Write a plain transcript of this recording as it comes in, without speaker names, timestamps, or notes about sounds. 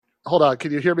hold on.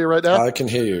 Can you hear me right now? I can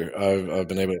hear you. I've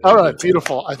been able to hear All right, you.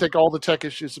 beautiful. I think all the tech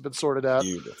issues have been sorted out.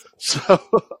 Beautiful. So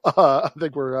I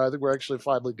think we're actually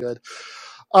finally good.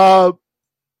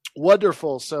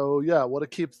 Wonderful. So yeah, want to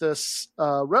keep this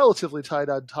relatively tight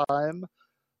on time,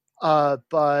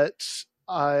 but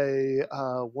I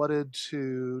wanted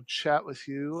to chat with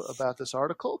you about this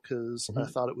article because I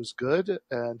thought it was good,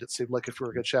 and it seemed like if we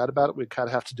were going to chat about it, we'd kind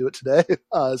of have to do it today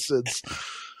since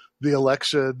the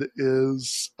election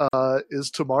is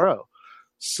tomorrow.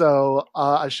 So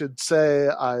I should say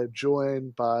I'm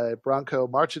joined by Branko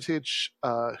Marcetic,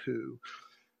 who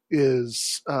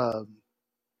is a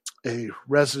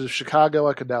resident of Chicago.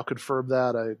 I can now confirm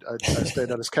that. I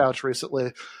stayed on his couch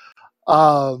recently.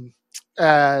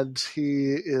 And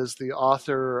he is the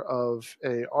author of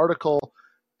an article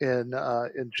in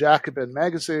Jacobin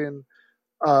magazine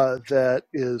that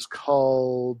is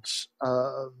called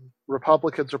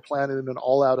Republicans Are Planning an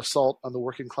All-Out Assault on the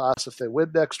Working Class If They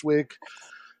Win Next Week.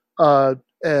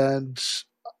 And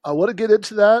I want to get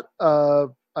into that.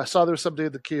 I saw there was something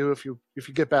in the queue. If you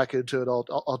get back into it,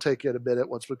 I'll take you in a minute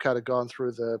once we've kind of gone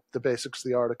through the basics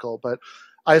of the article. But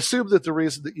I assume that the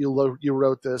reason that you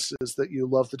wrote this is that you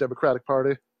love the Democratic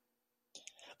Party.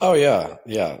 Oh yeah.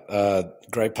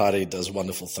 Great party, does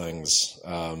wonderful things.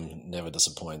 Never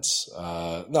disappoints.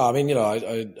 No, I mean,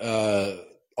 I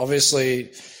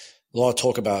obviously a lot of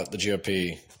talk about the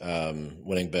GOP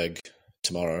winning big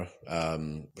tomorrow,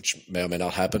 which may or may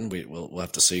not happen. We'll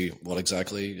have to see how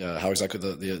exactly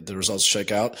the results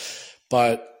shake out.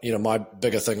 But my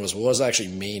bigger thing was, what does it actually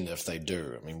mean if they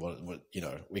do? I mean, what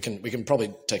we can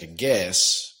probably take a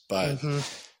guess, but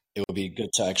it would be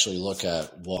good to actually look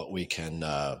at what we can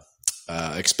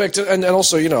expect. And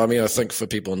also, I think for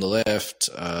people on the left,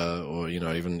 or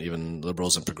even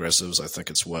liberals and progressives, I think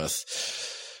it's worth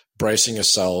bracing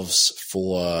yourselves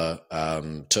for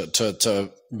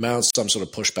to mount some sort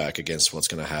of pushback against what's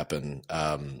going to happen,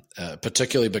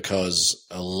 particularly because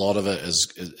a lot of it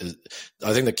is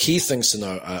I think the key things to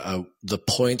know are the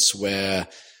points where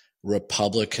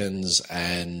Republicans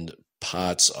and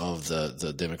parts of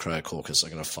the Democratic caucus are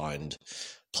going to find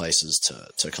places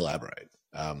to collaborate.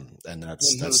 And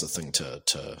that's the thing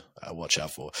to watch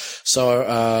out for.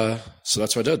 So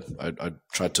that's what I did. I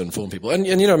tried to inform people, and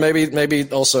maybe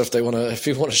also if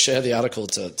you want to share the article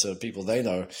to people they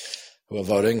know who are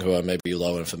voting, who are maybe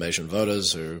low information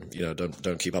voters who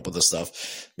don't keep up with this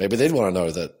stuff. Maybe they'd want to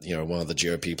know that one of the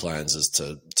GOP plans is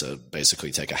to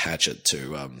basically take a hatchet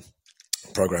to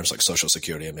programs like Social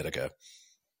Security and Medicare.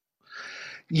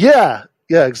 Yeah,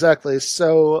 exactly.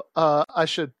 So I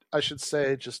should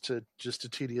say, just to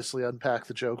tediously unpack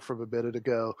the joke from a minute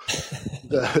ago,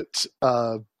 that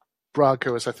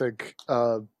Branko is, I think,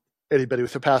 anybody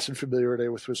with a passing familiarity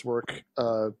with his work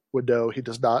would know he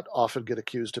does not often get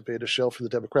accused of being a shill for the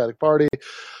Democratic Party.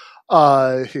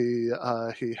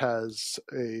 He has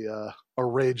a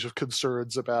range of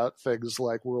concerns about things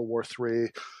like World War III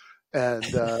and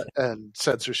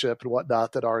censorship and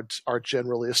whatnot that aren't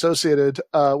generally associated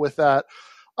with that.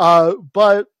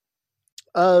 But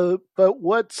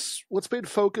what's been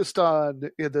focused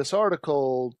on in this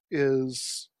article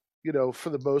is, for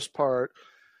the most part,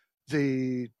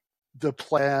 the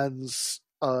plans,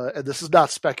 and this is not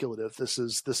speculative. This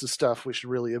is stuff we should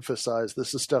really emphasize.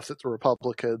 This is stuff that the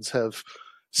Republicans have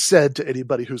said to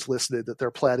anybody who's listening that they're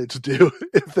planning to do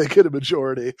if they get a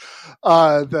majority,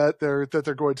 that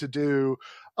they're going to do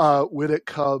when it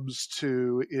comes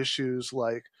to issues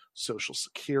like Social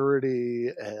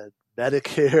Security and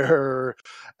Medicare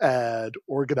and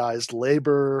organized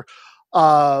labor.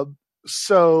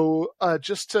 So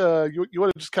just you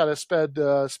want to just kind of spend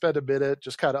a minute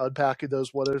just kind of unpacking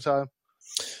those one at a time?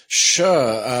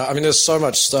 Sure. I mean, there's so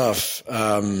much stuff. Do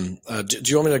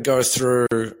you want me to go through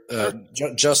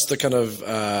just the kind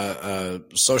of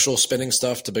social spending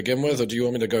stuff to begin with, or do you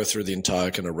want me to go through the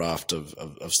entire kind of raft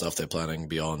of stuff they're planning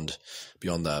beyond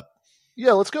that?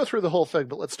 Yeah, let's go through the whole thing,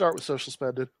 but let's start with social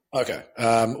spending. Okay.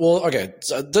 Okay.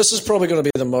 So this is probably going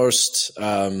to be the most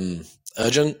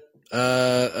urgent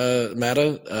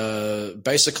matter.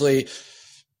 Basically,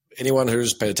 anyone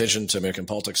who's paid attention to American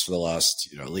politics for the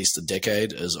last, at least a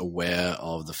decade is aware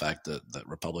of the fact that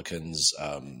Republicans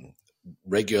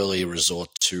regularly resort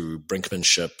to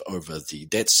brinkmanship over the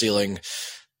debt ceiling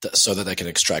so that they can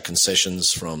extract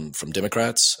concessions from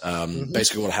Democrats.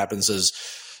 Basically, what happens is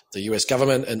the U.S.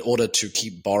 government, in order to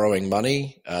keep borrowing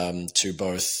money to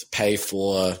both pay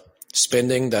for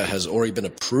spending that has already been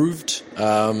approved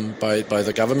by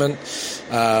the government.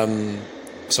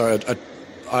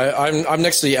 I'm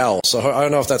next to the L, so I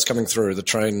don't know if that's coming through. The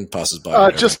train passes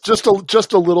by. Just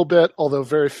a little bit, although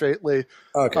very faintly.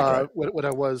 Okay, great. When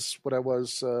I was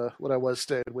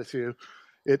staying with you,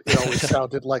 it always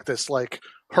sounded like this like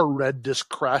horrendous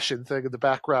crashing thing in the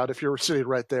background if you were sitting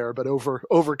right there. But over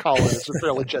Colin, it's a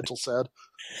fairly gentle sound.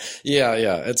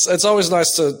 Yeah. It's always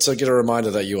nice to get a reminder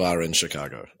that you are in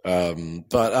Chicago.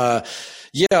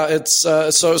 It's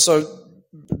so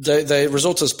they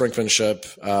resort to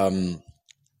brinkmanship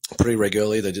pretty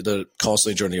regularly. They did it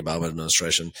constantly during the Obama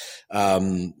administration.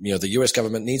 The U.S.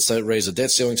 government needs to raise a debt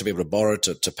ceiling to be able to borrow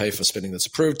to pay for spending that's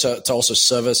approved, to also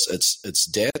service its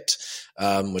debt,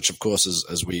 which of course is,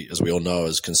 as we all know,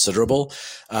 is considerable.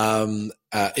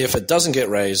 If it doesn't get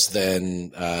raised,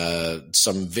 then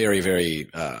some very, very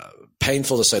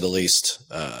painful, to say the least,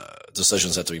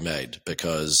 decisions have to be made,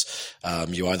 because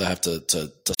you either have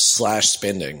to slash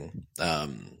spending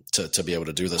to be able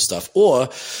to do this stuff, or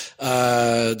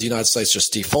the United States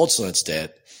just defaults on its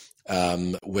debt,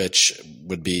 which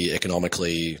would be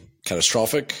economically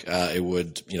catastrophic. It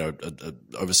would,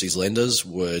 overseas lenders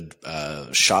would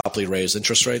sharply raise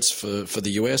interest rates for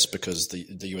the U.S. because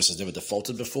the U.S. has never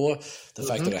defaulted before. The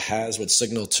fact that it has would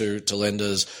signal to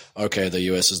lenders, okay, the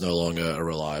U.S. is no longer a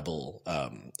reliable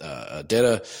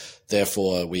debtor.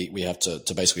 Therefore, we have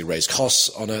to basically raise costs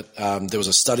on it. There was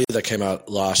a study that came out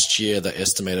last year that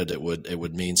estimated it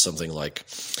would mean something like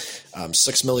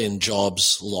 6 million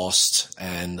jobs lost,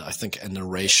 and I think an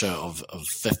erasure of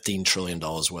 $15 trillion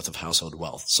worth of household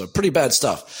wealth. So pretty bad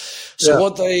stuff. So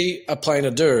what they are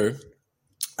planning to do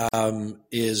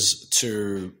is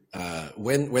to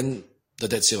when the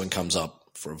debt ceiling comes up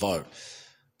for a vote,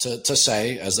 to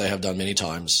say, as they have done many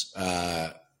times,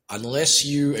 unless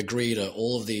you agree to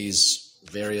all of these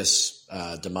various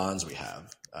demands we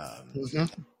have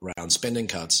around spending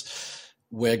cuts,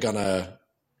 we're going to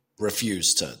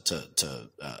refuse to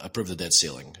approve the debt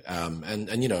ceiling.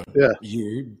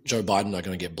 You, Joe Biden, are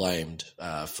going to get blamed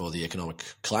for the economic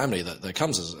calamity that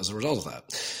comes as a result of that.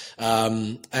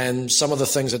 And some of the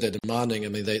things that they're demanding, I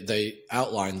mean, they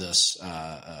outline this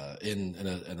in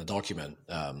a document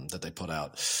that they put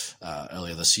out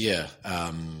earlier this year,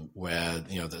 where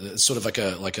it's sort of like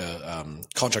a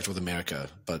contract with America,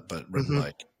 but written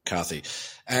by Carthy.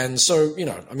 And so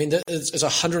it's a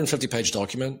 150-page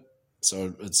document.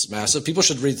 So it's massive. People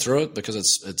should read through it because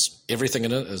it's everything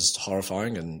in it is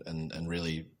horrifying and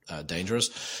really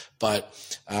dangerous. But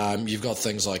you've got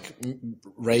things like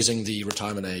raising the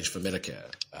retirement age for Medicare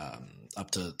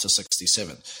up to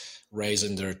 67,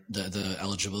 raising the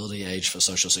eligibility age for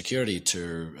Social Security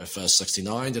to first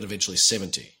 69, then eventually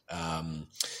 70. And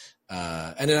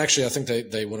then actually, I think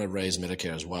they want to raise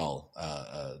Medicare as well.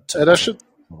 And I should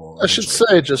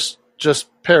say, just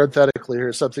parenthetically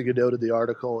here, something you noted in the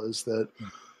article is that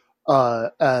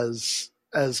as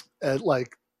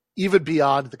like even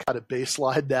beyond the kind of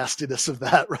baseline nastiness of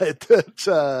that, right?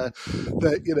 That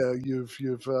you've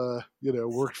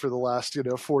worked for the last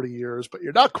 40 years, but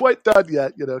you're not quite done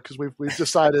yet, because we've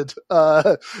decided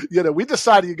we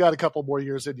decided you got a couple more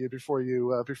years in you before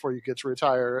you get to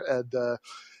retire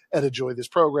and enjoy these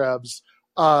programs.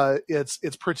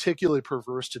 It's particularly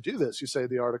perverse to do this, you say in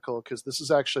the article, because this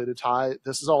is actually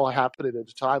this is all happening at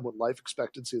a time when life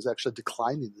expectancy is actually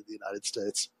declining in the United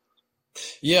States.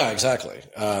 Yeah, exactly.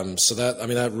 So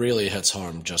that really hits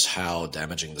home just how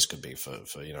damaging this could be for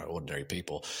ordinary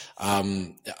people.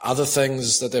 Other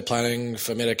things that they're planning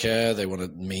for Medicare, they want to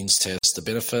means test the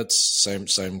benefits,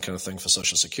 same kind of thing for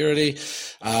Social Security.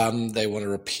 They want to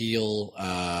repeal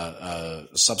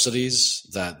subsidies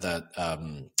that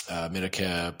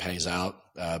Medicare pays out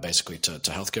basically to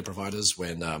healthcare providers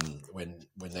when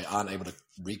they aren't able to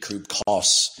recoup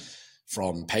costs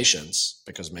from patients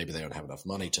because maybe they don't have enough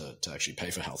money to actually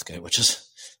pay for healthcare, which is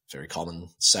a very common,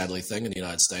 sadly, thing in the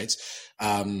United States.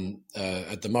 At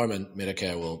the moment,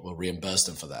 Medicare will reimburse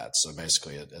them for that. So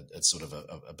basically, it's sort of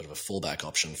a bit of a fallback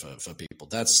option for people.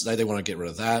 They want to get rid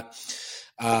of that.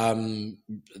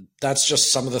 That's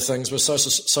just some of the things with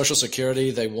Social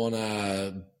Security. They want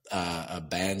to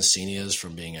ban seniors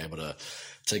from being able to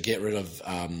get rid of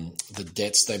the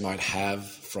debts they might have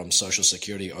from Social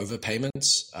Security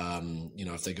overpayments.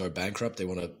 If they go bankrupt, they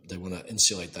want to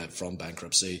insulate that from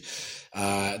bankruptcy.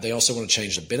 They also want to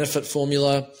change the benefit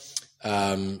formula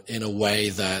in a way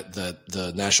that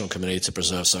the National Committee to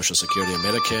Preserve Social Security and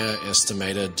Medicare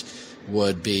estimated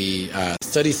would be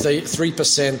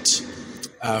 33%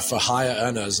 for higher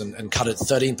earners and cut it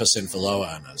 13% for lower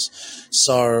earners.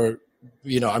 So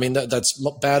that's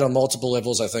bad on multiple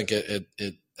levels. I think it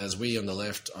as we on the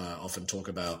left often talk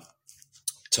about,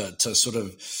 to sort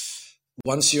of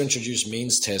once you introduce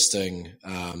means testing,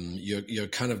 you're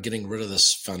kind of getting rid of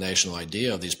this foundational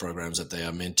idea of these programs that they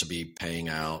are meant to be paying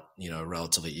out,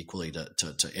 relatively equally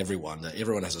to everyone. That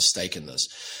everyone has a stake in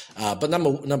this. But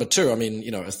number two, I mean,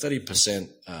 a 30%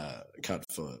 cut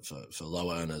for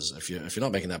low earners. If you're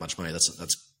not making that much money,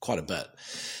 that's quite a bit.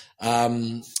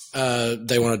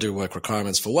 They want to do work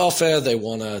requirements for welfare. They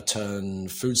want to turn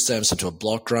food stamps into a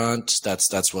block grant.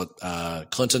 That's what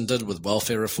Clinton did with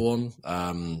welfare reform,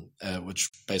 which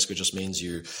basically just means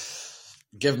you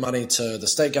give money to the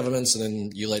state governments and then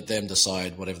you let them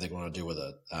decide whatever they want to do with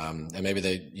it. And maybe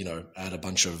they, add a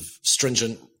bunch of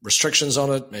stringent restrictions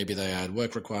on it. Maybe they add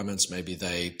work requirements. Maybe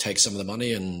they take some of the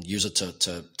money and use it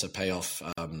to pay off,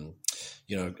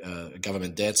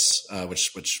 government debts,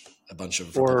 which a bunch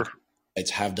of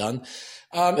states have done.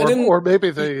 Or maybe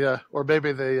they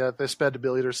spend $1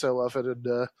 billion or so of it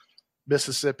in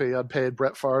Mississippi on paying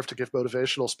Brett Favre to give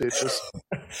motivational speeches.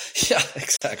 Yeah,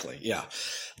 exactly. Yeah.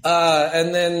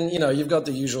 And then, you've got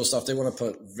the usual stuff. They want to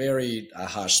put very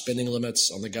harsh spending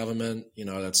limits on the government.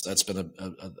 That's been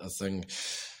a thing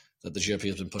that the GOP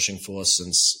has been pushing for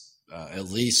since at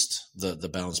least the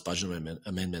balanced budget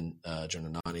amendment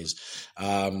during the 90s.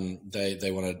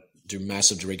 They want to do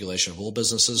massive deregulation of all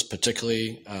businesses,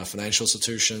 particularly financial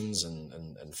institutions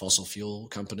and fossil fuel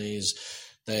companies.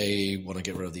 They want to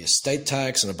get rid of the estate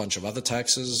tax and a bunch of other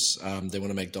taxes. They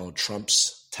want to make Donald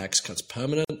Trump's tax cuts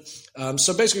permanent.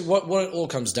 So basically what it all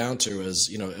comes down to is,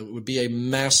 it would be a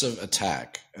massive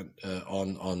attack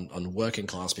on working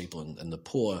class people and the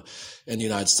poor in the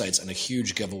United States, and a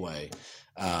huge giveaway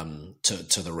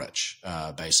to the rich,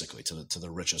 basically, to the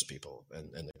richest people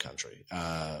in the country.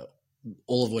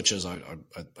 All of which is, I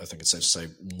think it's safe to say,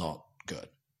 not good.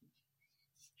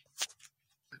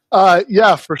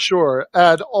 Yeah, for sure.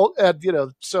 And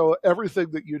so everything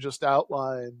that you just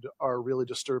outlined are really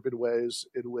disturbing ways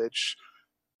in which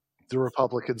the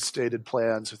Republicans' stated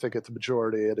plans, if they get the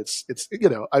majority, and it's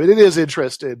it is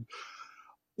interesting.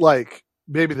 Like,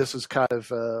 maybe this is kind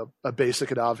of a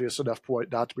basic and obvious enough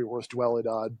point not to be worth dwelling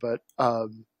on, but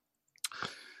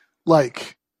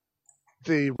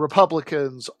the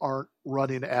Republicans aren't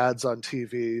running ads on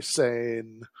TV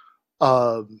saying,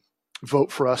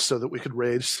 vote for us so that we could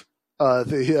raise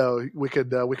we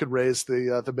could raise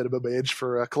the minimum age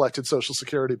for collecting Social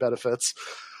Security benefits,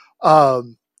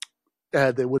 and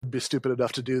they wouldn't be stupid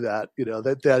enough to do that.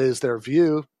 That is their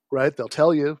view, right? They'll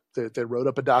tell you they wrote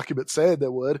up a document saying they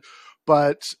would,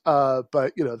 but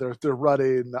they're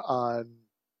running on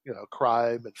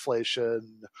crime,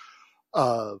 inflation,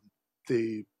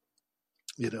 the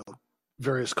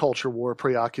various culture war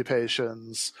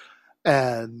preoccupations,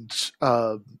 and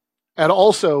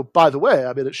also, by the way,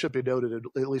 I mean, it should be noted,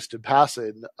 at least in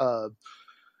passing,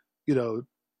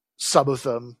 some of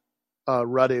them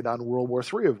running on World War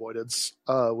III avoidance,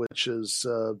 which is,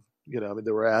 there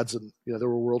were ads and, there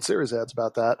were World Series ads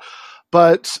about that.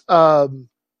 But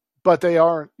they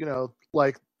aren't,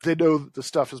 they know that the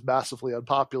stuff is massively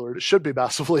unpopular. It should be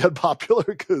massively unpopular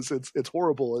because it's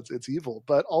horrible. It's evil.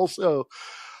 But also,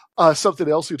 something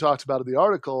else you talked about in the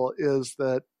article is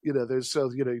that, there's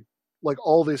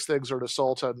all these things are an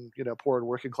assault on, poor and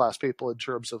working class people in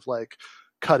terms of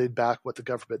cutting back what the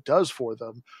government does for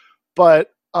them.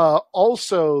 But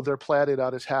also they're planning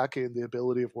on attacking the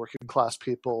ability of working class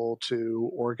people to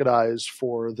organize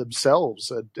for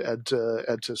themselves and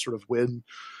to sort of win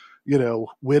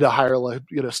a higher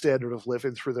standard of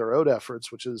living through their own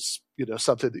efforts, which is,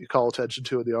 something that you call attention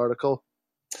to in the article.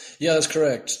 Yeah, that's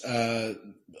correct.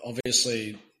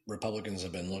 Obviously, Republicans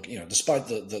have been looking, despite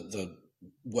the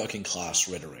working class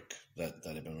rhetoric that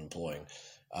they've been employing,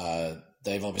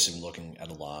 they've obviously been looking at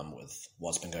alarm with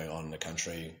what's been going on in the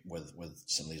country with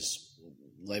some of these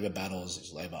labor battles,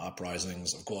 these labor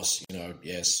uprisings. Of course,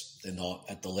 yes, they're not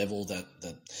at the level that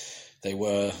they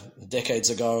were decades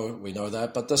ago. We know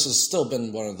that, but this has still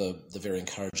been one of the very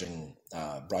encouraging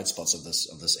bright spots of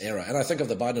this era, and I think of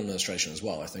the Biden administration as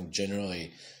well. I think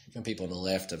generally, people on the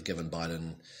left have given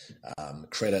Biden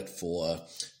credit for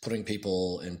putting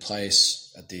people in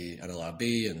place at the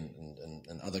NLRB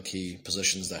and other key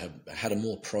positions that have had a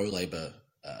more pro-labor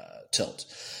tilt.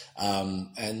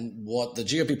 And what the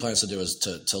GOP plans to do is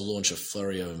to launch a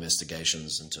flurry of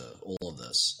investigations into all of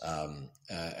this.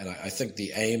 And I think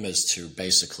the aim is to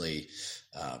basically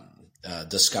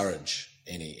discourage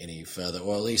any further,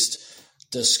 or at least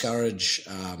discourage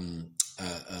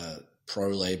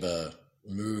pro-labor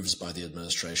moves by the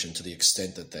administration to the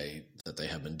extent that they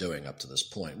have been doing up to this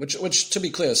point, which to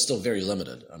be clear is still very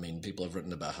limited. I mean, people have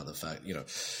written about how the fact,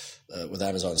 with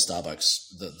Amazon and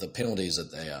Starbucks, the penalties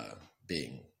that they are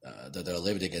being that are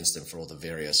levied against them for all the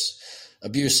various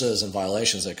abuses and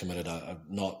violations they committed have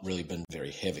not really been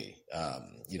very heavy.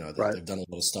 Right. They've done a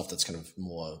lot of stuff that's kind of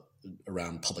more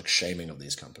around public shaming of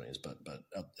these companies, but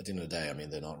at the end of the day, I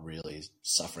mean, they're not really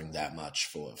suffering that much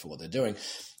for what they're doing.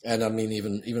 And I mean,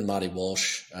 even Marty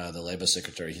Walsh, the Labor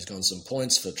Secretary, he's gotten some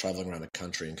points for traveling around the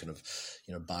country and kind of,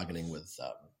 bargaining with,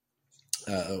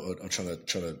 or trying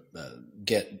to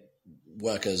get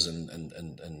workers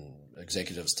and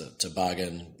executives to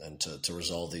bargain and to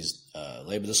resolve these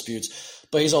labor disputes.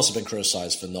 But he's also been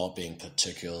criticized for not being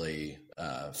particularly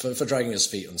for dragging his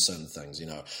feet on certain things,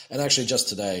 And actually, just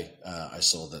today, I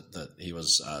saw that he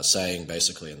was saying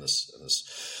basically in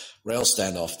this rail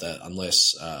standoff that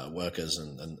unless workers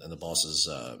and the bosses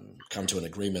come to an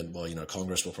agreement, well,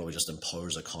 Congress will probably just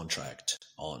impose a contract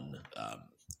on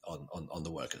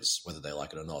the workers, whether they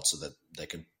like it or not, so that they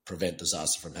can prevent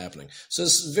disaster from happening. So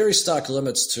there's very stark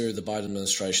limits to the Biden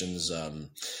administration's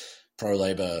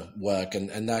pro-labor work,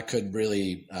 and that could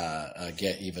really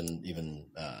get even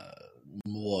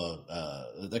more.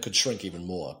 That could shrink even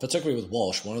more, particularly with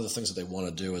Walsh. One of the things that they want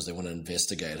to do is they want to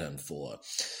investigate him for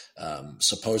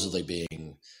supposedly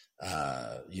being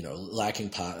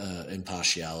lacking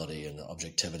impartiality and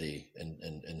objectivity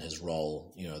in his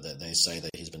role. That they say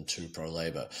that he's been too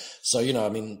pro-labor. So, I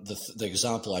mean, the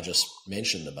example I just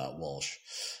mentioned about Walsh,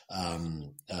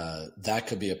 that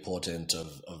could be a portent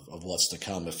of what's to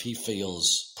come if he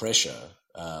feels pressure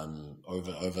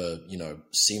over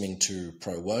seeming too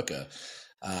pro-worker.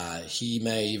 He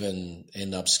may even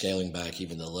end up scaling back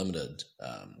even the limited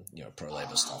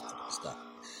pro-labor stuff that he's done.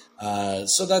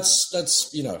 So that's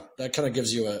that kind of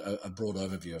gives you a broad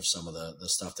overview of some of the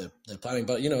stuff they're planning.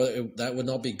 But that would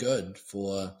not be good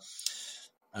for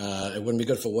it wouldn't be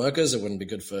good for workers. It wouldn't be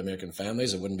good for American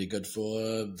families. It wouldn't be good for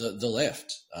the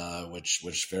left,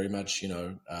 which very much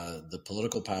the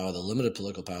political power, the limited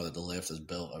political power that the left has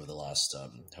built over the last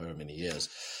however many years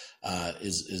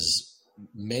is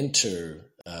meant to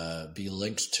be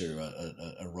linked to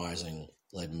a rising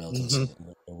labor militancy,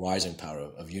 a rising power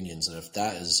of unions, and if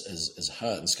that is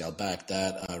hurt and scaled back,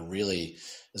 that really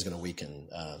is going to weaken,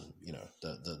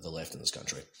 the left in this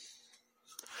country.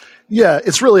 Yeah,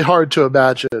 it's really hard to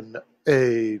imagine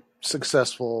a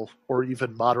successful or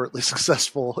even moderately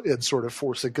successful in sort of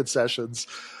forcing concessions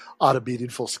on a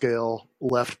meaningful scale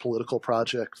left political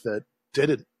project that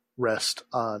didn't rest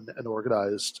on an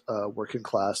organized working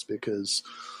class, because,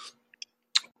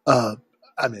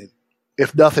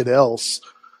 if nothing else,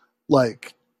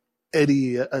 like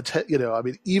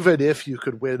even if you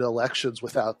could win elections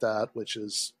without that, which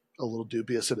is a little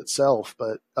dubious in itself,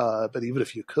 but even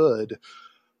if you could,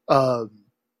 and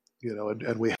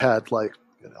we had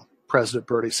President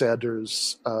Bernie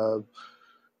Sanders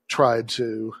tried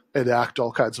to enact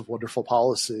all kinds of wonderful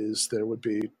policies, there would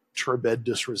be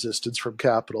tremendous resistance from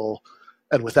capital,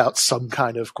 and without some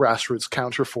kind of grassroots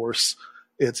counterforce,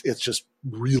 it's just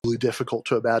really difficult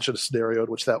to imagine a scenario in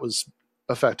which that was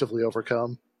effectively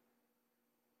overcome.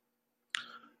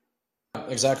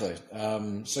 Exactly.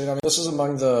 This is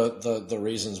among the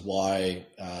reasons why,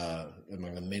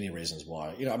 among the many reasons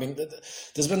why,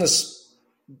 there's been this.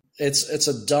 It's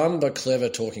a dumb but clever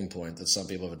talking point that some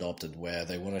people have adopted, where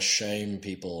they want to shame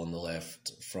people on the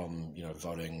left from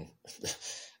voting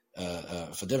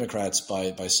for Democrats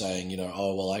by saying,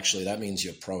 oh, well, actually, that means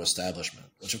you're pro-establishment,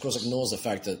 which of course ignores the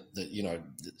fact that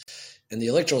in the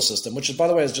electoral system, which is, by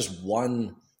the way, is just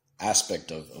one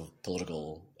aspect of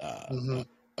political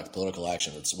political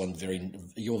action. It's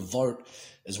your vote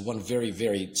is one very,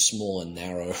 very small and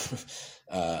narrow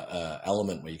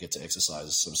element where you get to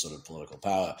exercise some sort of political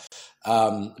power.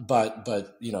 But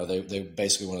they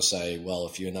basically want to say, well,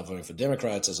 if you end up voting for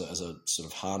Democrats as a sort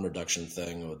of harm reduction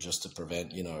thing, or just to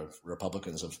prevent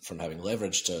Republicans from having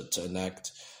leverage to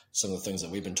enact some of the things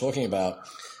that we've been talking about,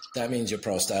 that means you're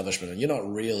pro-establishment, and you're not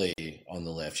really on the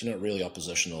left. You're not really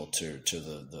oppositional to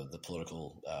the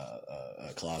political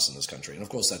class in this country. And of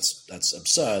course, that's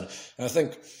absurd. And I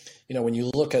think, when you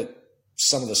look at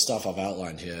some of the stuff I've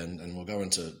outlined here, and we'll go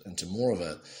into more of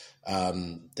it,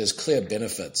 there's clear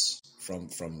benefits from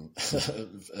to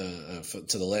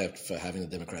the left for having the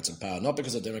Democrats in power. Not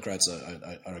because the Democrats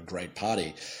are a great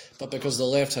party, but because the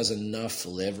left has enough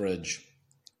leverage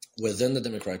within the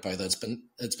Democratic Party that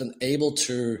it's been able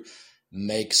to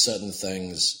make certain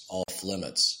things off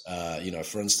limits.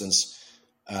 For instance,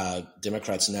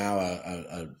 Democrats now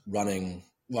are running.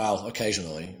 Well,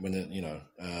 occasionally, when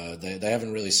they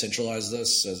haven't really centralized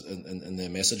this in their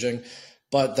messaging,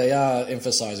 but they are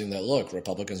emphasizing that, look,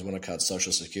 Republicans want to cut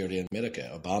Social Security and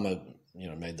Medicare. Obama,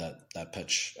 made that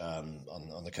pitch on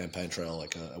the campaign trail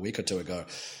like a week or two ago.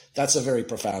 That's a very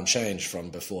profound change from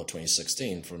before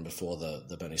 2016, from before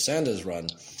the Bernie Sanders run.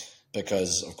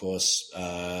 because, of course,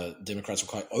 Democrats were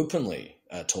quite openly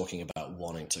talking about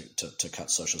wanting to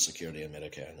cut Social Security and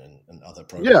Medicare and other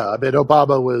programs. Yeah, I mean,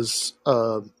 Obama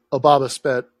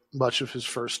spent much of his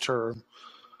first term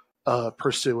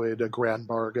pursuing a grand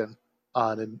bargain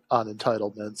on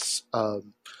entitlements,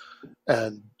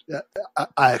 and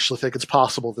I actually think it's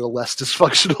possible that a less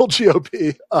dysfunctional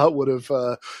GOP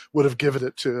would have given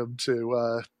it to him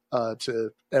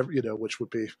which would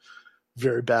be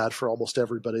very bad for almost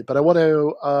everybody. But I want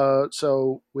to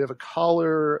so we have a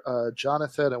caller,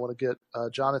 Jonathan. I want to get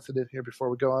Jonathan in here before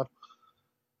we go on.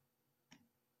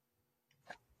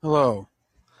 Hello.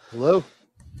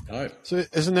 Hi. So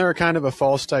isn't there a kind of a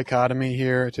false dichotomy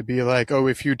here to be like, oh,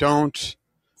 if you don't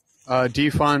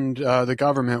defund the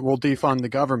government, we'll defund the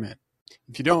government.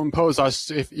 If you don't impose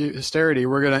austerity,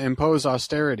 we're going to impose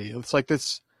austerity. It's like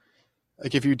this,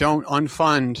 like if you don't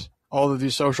unfund all of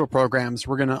these social programs,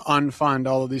 we're going to unfund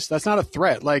all of these. That's not a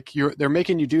threat. Like they're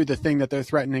making you do the thing that they're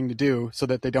threatening to do so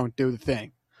that they don't do the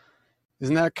thing.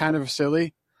 Isn't that kind of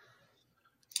silly?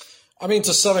 I mean,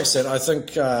 to some extent, I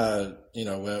think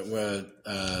we're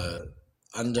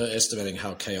underestimating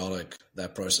how chaotic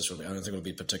that process will be. I don't think it'll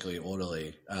be particularly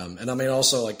orderly. And I mean,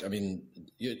 also,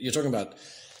 you're talking about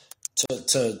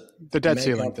to the debt make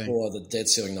ceiling up thing, for the debt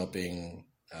ceiling not being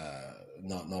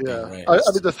not being raised. I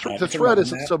mean, the threat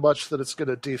isn't so much that it's going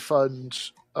to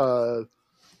defund. The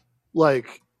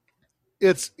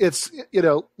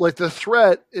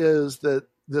threat is that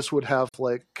this would have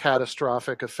like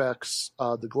catastrophic effects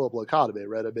on the global economy,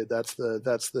 right? I mean, that's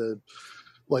the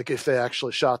like if they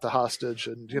actually shot the hostage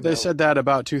and they said that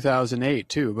about 2008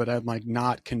 too, but I'm like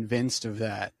not convinced of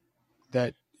that.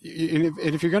 That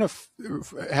if you're going to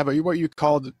have what you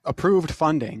called approved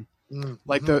funding,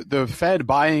 like the Fed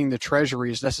buying the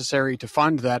treasuries necessary to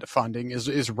fund that funding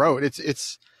is rote.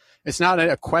 It's not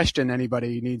a question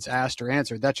anybody needs asked or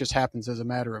answered. That just happens as a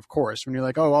matter of course. When you're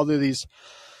like, oh, all of these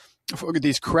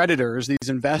creditors, these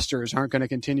investors aren't going to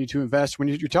continue to invest. When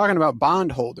you're talking about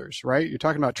bond holders, right? You're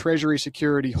talking about treasury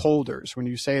security holders when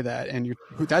you say that, and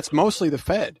that's mostly the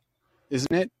Fed,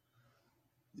 isn't it?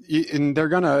 And they're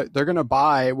gonna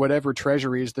buy whatever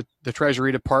treasuries the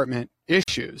Treasury Department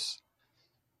issues.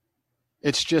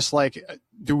 It's just like,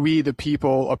 do we the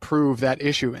people approve that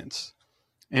issuance?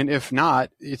 And if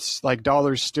not, it's like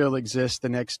dollars still exist the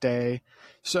next day.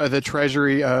 So the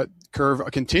Treasury curve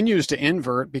continues to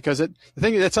invert because the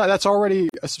thing that's already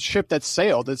a ship that's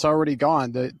sailed. It's already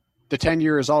gone. The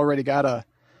 10-year has already got a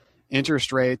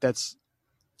interest rate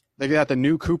they got the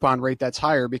new coupon rate that's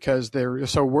higher because they're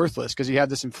so worthless. Because you have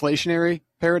this inflationary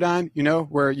paradigm,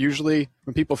 where usually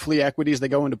when people flee equities, they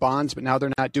go into bonds, but now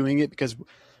they're not doing it because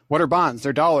what are bonds?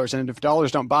 They're dollars, and if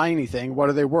dollars don't buy anything, what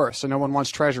are they worth? So no one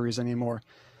wants treasuries anymore.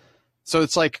 So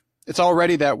it's like it's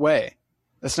already that way.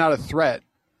 That's not a threat.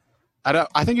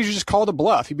 I think you should just call it a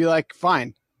bluff. You'd be like,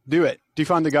 fine, do it.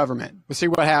 Defund the government. We'll see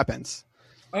what happens.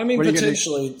 I mean,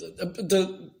 potentially,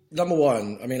 the number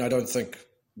one, I mean, I don't think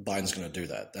Biden's going to do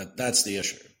that. That's the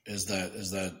issue. Is that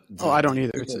I don't either.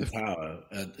 It's power.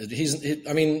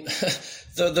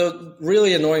 The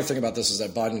really annoying thing about this is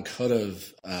that Biden could have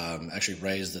actually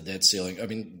raised the debt ceiling. I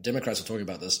mean, Democrats are talking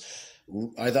about this.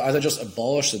 Either just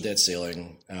abolish the debt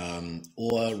ceiling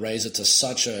or raise it to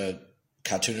such a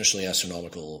cartoonishly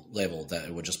astronomical level that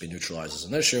it would just be neutralized as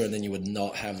an issue, and then you would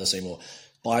not have this anymore.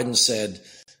 Biden said,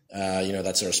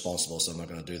 that's irresponsible, so I'm not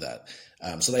going to do that.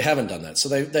 So they haven't done that. So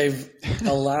they've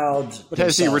allowed. But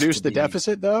has he reduced the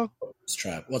deficit though?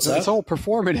 Trap. What's that? It's all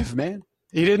performative, man.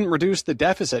 He didn't reduce the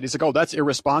deficit. He's like, oh, that's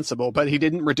irresponsible, but he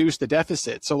didn't reduce the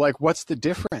deficit. So like, what's the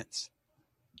difference?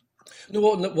 No,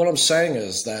 what I'm saying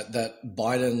is that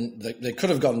Biden, they could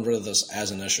have gotten rid of this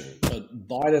as an issue, but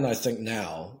Biden, I think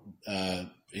now,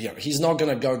 he's not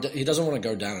going to go. He doesn't want to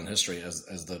go down in history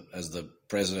as the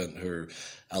president who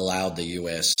allowed the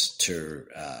U.S. to.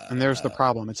 And there's the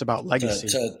problem. It's about legacy.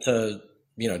 To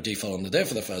default on the debt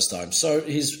for the first time. So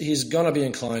he's going to be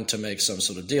inclined to make some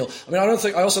sort of deal. I mean, I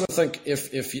also don't think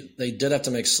if they did have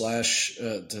to make slash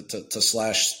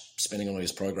spending on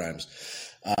these programs.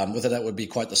 Whether that would be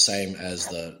quite the same as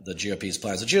the GOP's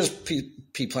plans. The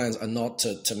GOP plans are not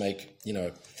to make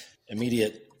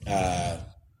immediate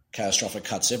catastrophic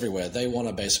cuts everywhere. They want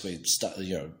to basically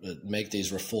make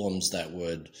these reforms that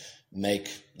would make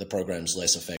the programs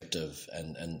less effective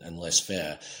and less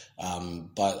fair.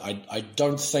 But I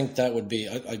don't think that would be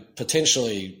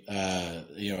potentially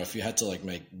if you had to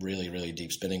make really, really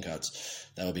deep spending cuts,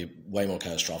 that would be way more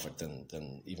catastrophic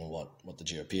than even what the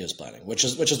GOP is planning, which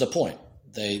is the point.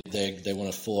 They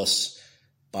want to force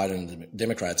Biden and the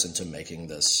Democrats into making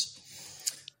this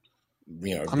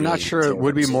I'm not sure it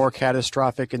would be more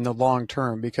catastrophic in the long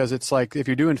term, because it's like if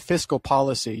you're doing fiscal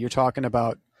policy, you're talking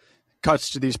about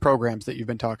cuts to these programs that you've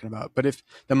been talking about. But if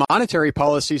the monetary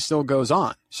policy still goes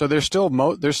on, so there's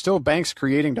still banks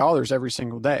creating dollars every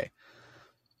single day.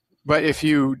 But if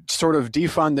you sort of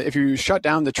if you shut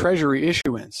down the treasury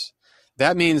issuance,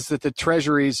 that means that the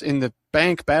treasuries in the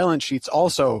bank balance sheets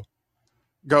also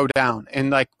go down.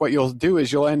 And like what you'll do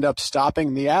is you'll end up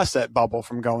stopping the asset bubble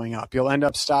from going up. You'll end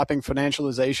up stopping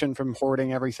financialization from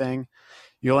hoarding everything.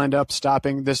 You'll end up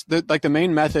stopping this. The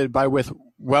main method by which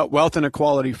wealth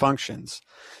inequality functions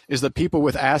is that people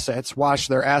with assets watch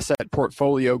their asset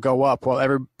portfolio go up while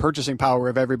every purchasing power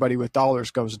of everybody with dollars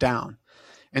goes down.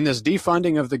 And this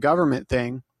defunding of the government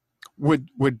thing would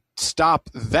stop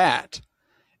that.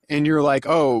 And you're like,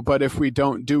 oh, but if we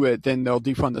don't do it, then they'll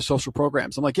defund the social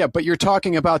programs. I'm like, yeah, but you're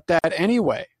talking about that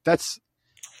anyway.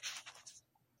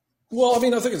 Well, I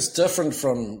mean, I think it's different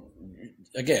from,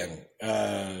 again,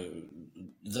 the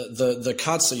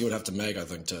cuts that you would have to make, I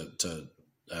think, to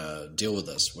deal with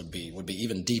this would be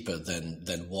even deeper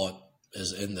than what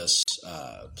is in this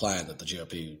plan that the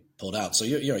GOP pulled out. So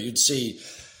you'd see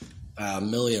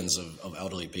millions of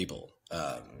elderly people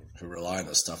who rely on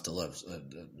this stuff to live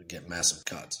get massive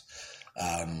cuts.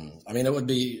 I mean, it would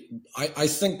be. I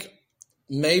think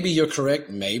maybe you're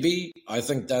correct. Maybe I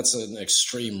think that's an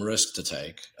extreme risk to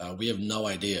take. We have no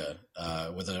idea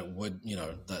whether it would,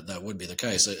 that would be the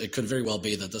case. It could very well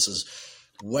be that this is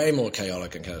way more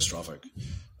chaotic and catastrophic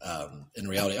in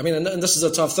reality. I mean, and this is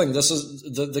a tough thing. This is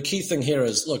the key thing here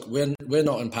is, look, we're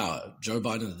not in power. Joe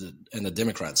Biden and the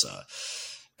Democrats are.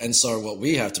 And so what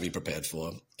we have to be prepared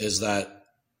for is that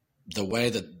the way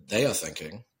that they are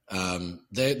thinking,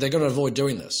 they're going to avoid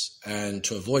doing this. And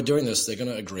to avoid doing this, they're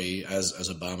going to agree, as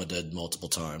Obama did multiple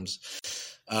times,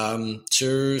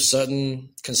 to certain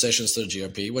concessions to the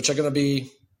GOP, which are going to be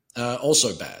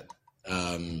also bad.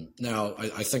 Now,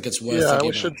 I think it's worth. Yeah,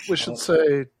 we should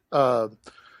say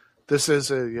this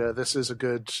is a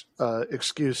good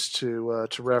excuse to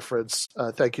reference.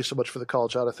 Thank you so much for the call,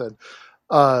 Jonathan.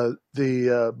 My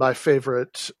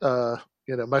favorite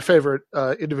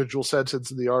individual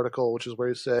sentence in the article, which is where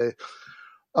you say,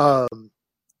 President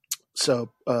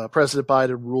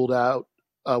Biden ruled out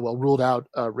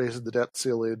raising the debt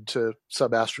ceiling to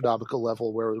some astronomical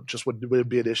level where it just wouldn't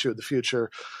be an issue in the future,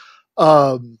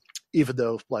 even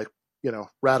though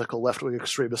radical left-wing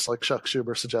extremists like Chuck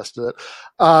Schumer suggested it.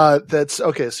 That's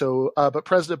okay. So, but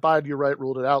President Biden, you're right,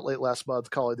 ruled it out late last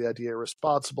month, calling the idea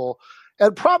irresponsible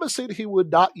and promising he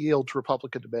would not yield to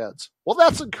Republican demands. Well,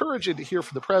 that's encouraging to hear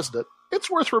from the president.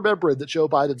 It's worth remembering that Joe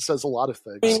Biden says a lot of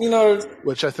things,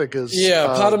 which I think is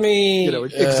part of me,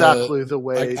 exactly the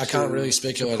way I can't really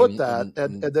speculate to put that,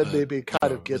 and then maybe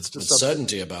kind of gets to some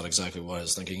certainty about exactly what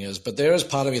his thinking is. But there is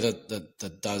part of me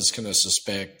that does kind of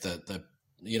suspect that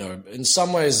in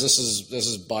some ways this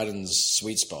is Biden's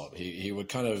sweet spot. He would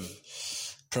kind of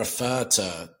prefer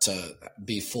to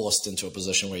be forced into a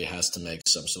position where he has to make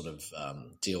some sort of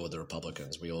deal with the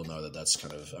Republicans. We all know that's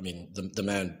kind of. I mean, the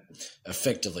man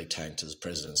effectively tanked his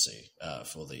presidency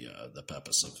for the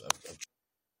purpose of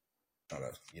trying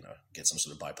to get some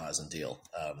sort of bipartisan deal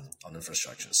on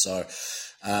infrastructure. So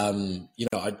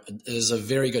there's a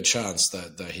very good chance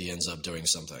that he ends up doing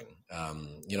something.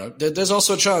 There's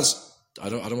also a chance. I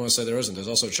don't want to say there isn't. There's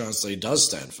also a chance that he does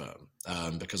stand firm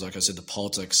because, like I said, the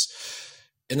politics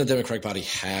in the Democratic Party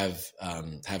have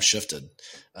shifted,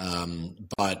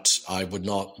 but I would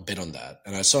not bet on that.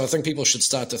 And so I think people should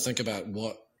start to think about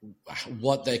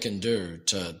what they can do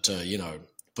to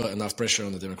put enough pressure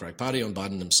on the Democratic Party, on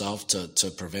Biden himself, to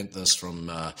prevent this from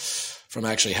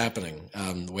actually happening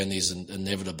when these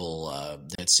inevitable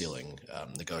debt ceiling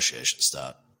negotiations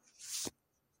start.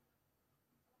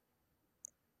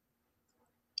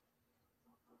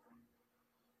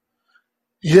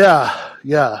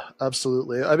 Yeah,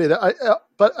 absolutely. I mean,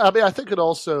 I think it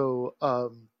also, I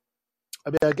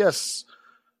guess,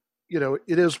 it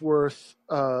is worth,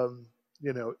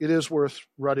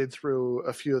 running through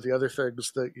a few of the other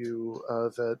things that you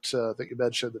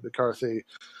mentioned that McCarthy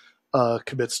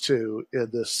commits to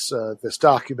in this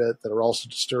document that are also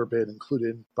disturbing,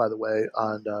 including, by the way,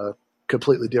 on a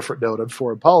completely different note on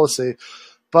foreign policy,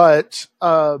 but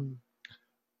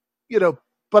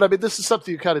But I mean, this is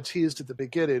something you kind of teased at the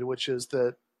beginning, which is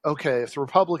that, okay, if the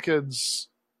Republicans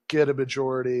get a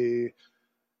majority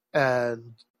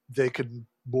and they can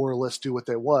more or less do what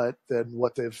they want, then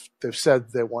what they've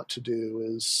said they want to do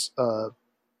is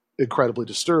incredibly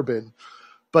disturbing.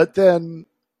 But then,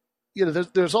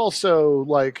 there's also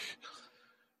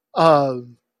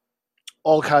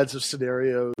all kinds of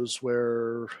scenarios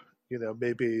where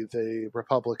maybe the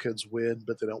Republicans win,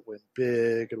 but they don't win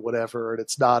big and whatever. And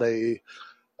it's not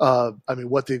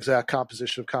what the exact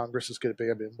composition of Congress is going to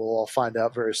be, we'll all find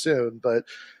out very soon. But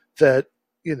that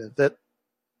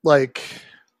like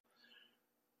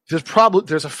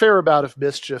there's a fair amount of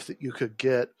mischief that you could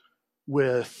get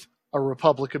with a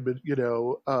Republican,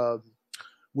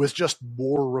 with just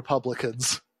more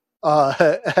Republicans,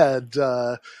 and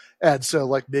so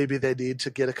like maybe they need to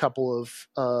get a couple of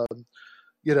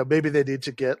maybe they need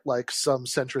to get like some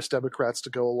centrist Democrats to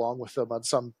go along with them on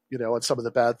some on some of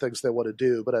the bad things they want to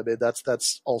do. But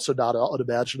that's also not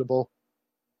unimaginable.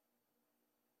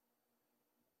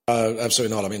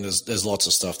 Absolutely not. There's lots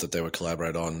of stuff that they would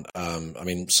collaborate on.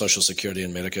 Social Security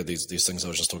and Medicare, these things I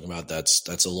was just talking about,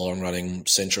 that's a long-running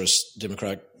centrist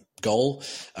Democrat goal.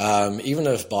 Even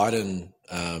if Biden,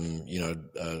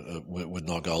 would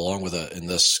not go along with it in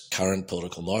this current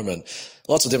political moment,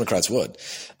 lots of Democrats would.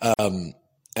 You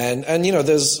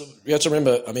have to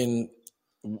remember,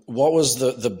 what was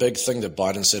the big thing that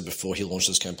Biden said before he launched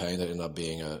his campaign that ended up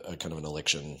being a kind of an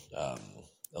election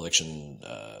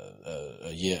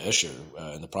a year issue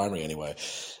in the primary anyway?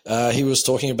 He was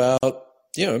talking about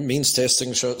means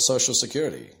testing Social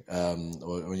Security,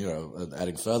 or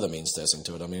adding further means testing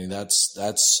to it.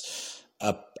 That's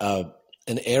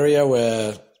an area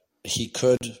where he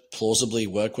could plausibly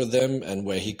work with them, and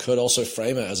where he could also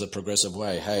frame it as a progressive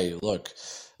way. Hey, look,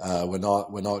 we're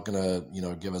not going to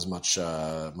give as much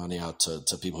money out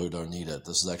to people who don't need it.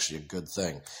 This is actually a good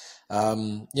thing.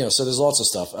 So there's lots of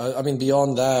stuff.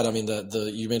 Beyond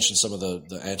that, you mentioned some of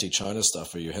the anti-China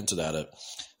stuff, or you hinted at it.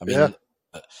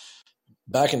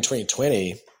 Back in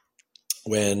 2020,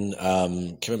 when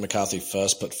Kevin McCarthy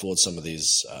first put forward some of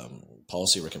these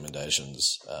policy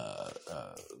recommendations out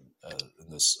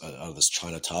of this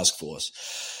China task force,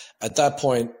 at that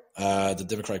point, the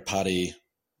Democratic Party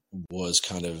was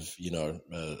kind of,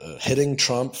 hitting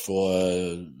Trump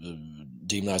for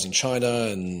demonizing China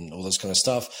and all this kind of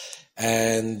stuff,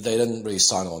 and they didn't really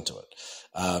sign on to it.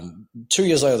 2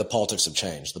 years later, the politics have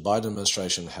changed. The Biden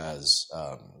administration has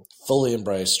fully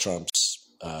embraced Trump's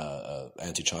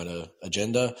anti-China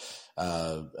agenda,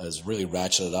 has really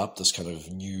ratcheted up this kind of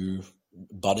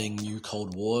budding new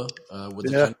Cold War with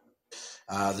the country.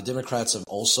 The Democrats have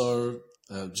also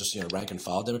rank and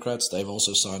file Democrats, they've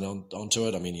also signed on to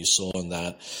it. You saw in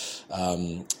that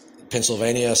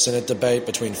Pennsylvania Senate debate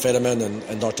between Fetterman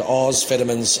and Dr. Oz.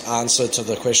 Fetterman's answer to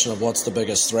the question of what's the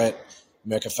biggest threat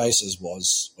America faces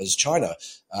was China.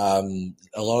 A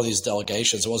lot of these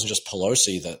delegations, it wasn't just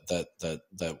Pelosi that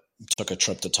took a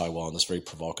trip to Taiwan, this very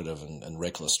provocative and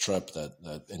reckless trip that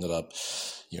ended up,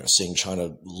 seeing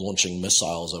China launching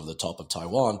missiles over the top of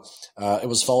Taiwan. It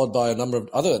was followed by a number of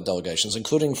other delegations,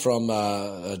 including from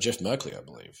Jeff Merkley, I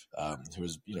believe, who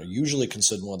is usually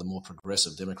considered one of the more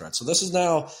progressive Democrats. So this is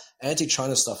now,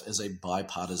 anti-China stuff is a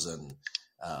bipartisan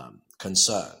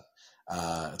concern.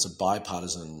 It's a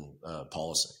bipartisan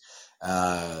policy.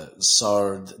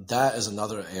 So that is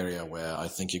another area where I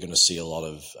think you're going to see a lot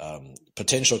of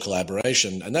potential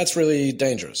collaboration, and that's really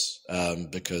dangerous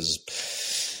because,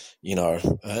 do I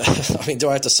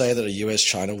have to say that a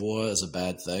U.S.-China war is a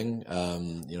bad thing?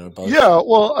 Both. Yeah,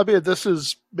 well, this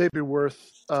is maybe worth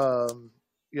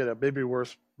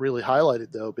really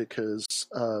highlighting though, because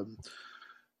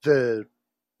to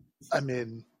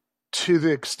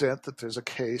the extent that there's a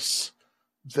case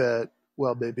that,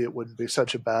 well, maybe it wouldn't be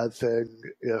such a bad thing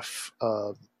if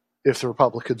the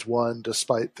Republicans won,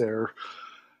 despite their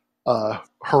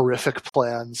horrific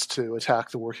plans to attack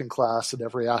the working class in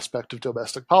every aspect of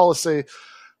domestic policy.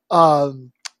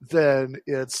 Then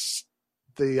it's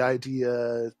the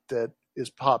idea that is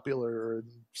popular in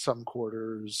some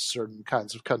quarters, certain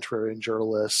kinds of contrarian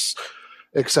journalists,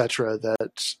 etc.,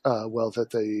 that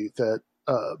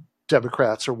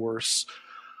Democrats are worse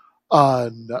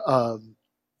on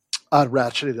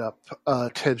ratcheting up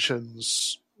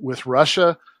tensions with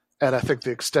Russia. And I think the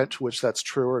extent to which that's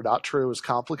true or not true is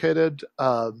complicated.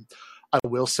 I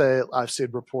will say I've seen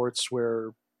reports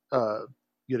where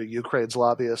Ukraine's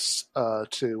lobbyists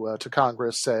to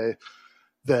Congress say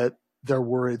that they're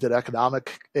worried that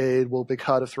economic aid will be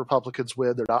cut if the Republicans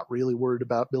win. They're not really worried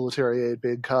about military aid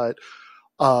being cut.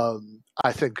 I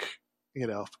think,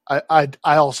 I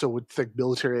also would think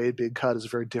military aid being cut is a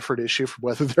very different issue from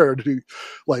whether there are any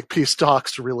peace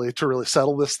talks to really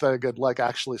settle this thing and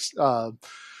actually. I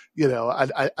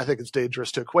think it's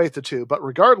dangerous to equate the two. But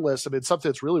regardless, something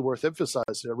that's really worth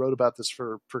emphasizing, I wrote about this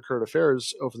for Current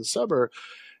Affairs over the summer,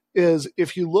 is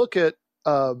if you look at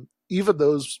even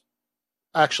those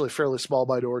actually fairly small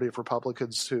minority of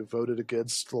Republicans who voted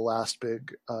against the last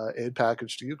big aid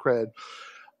package to Ukraine,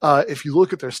 if you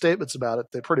look at their statements about it,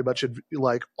 they pretty much,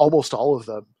 like almost all of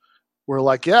them, were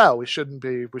like, yeah, we shouldn't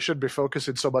be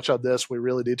focusing so much on this. We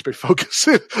really need to be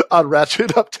focusing on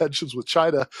ratcheting up tensions with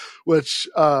China, which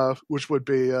would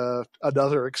be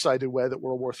another exciting way that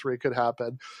World War III could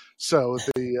happen. So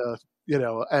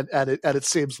it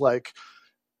seems like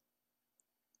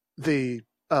the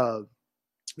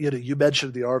you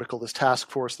mentioned the article, this task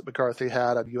force that McCarthy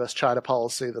had on U.S.-China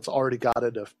policy that's already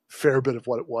gotten a fair bit of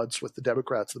what it wants with the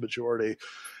Democrats, the majority,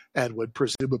 and would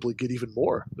presumably get even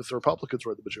more if the Republicans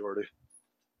were the majority.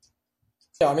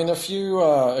 Yeah, I mean, if you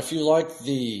like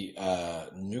the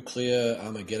nuclear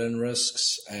Armageddon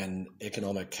risks and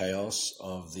economic chaos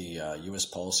of the U.S.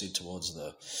 policy towards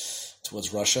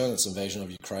Russia and its invasion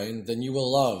of Ukraine, then you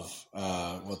will love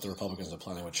what the Republicans are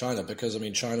planning with China, because, I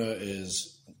mean, China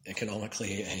is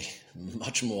economically a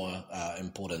much more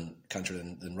important country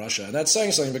than Russia. And that's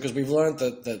saying something, because we've learned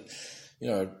that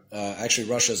actually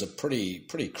Russia is a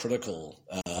pretty critical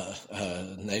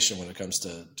nation when it comes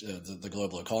to the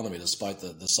global economy, despite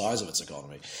the size of its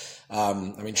economy. I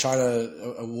mean,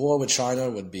 a war with China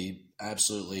would be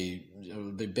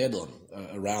bedlam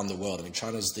around the world. I mean,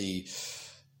 China's the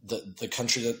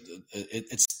country that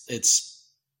it's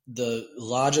the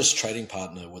largest trading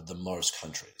partner with the most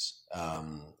countries. I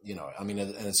mean,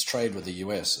 and its trade with the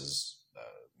U.S. is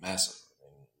massive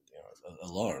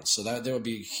alone. So that there would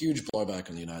be huge blowback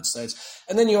in the United States.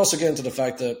 And then you also get into the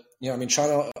fact that, I mean,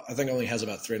 China, I think, only has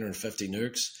about 350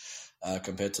 nukes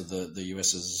compared to the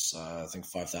US's, I think,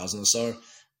 5,000 or so.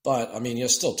 But, I mean, you're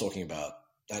still talking about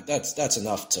that's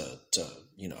enough to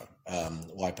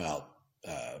wipe out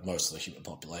most of the human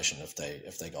population if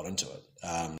they got into it.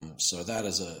 So that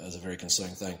is a very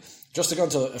concerning thing. Just to go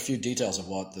into a few details of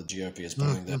what the GOP is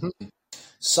planning there.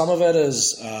 Some of it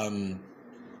is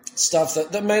stuff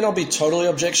that may not be totally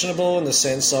objectionable, in the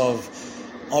sense of,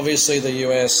 obviously, the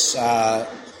US,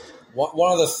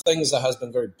 one of the things that has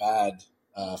been very bad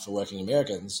for working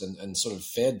Americans and sort of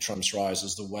fed Trump's rise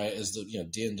is the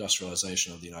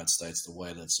deindustrialization of the United States, the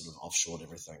way that sort of offshored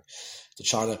everything to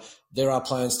China. There are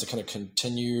plans to kind of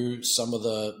continue some of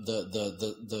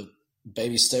the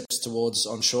baby steps towards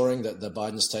onshoring that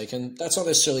Biden's taken. That's not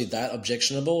necessarily that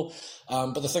objectionable,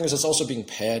 but the thing is, it's also being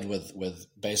paired with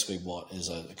basically what is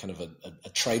a kind of a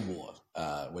trade war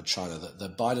with China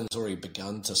that Biden's already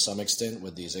begun to some extent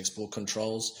with these export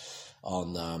controls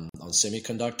on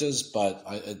semiconductors. But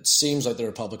it seems like the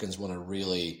Republicans want to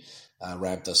really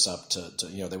ramp this up to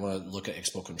they want to look at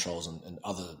export controls in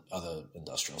other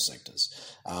industrial sectors.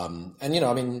 I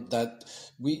mean, that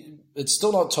it's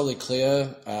still not totally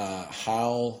clear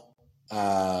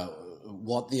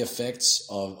what the effects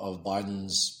of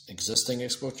Biden's existing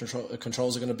export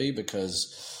controls are going to be,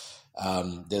 because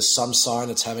there's some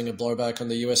sign it's having a blowback on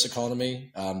the U.S.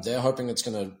 economy. They're hoping it's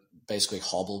going to basically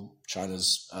hobble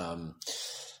China's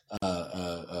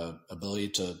ability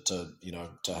to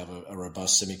have a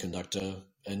robust semiconductor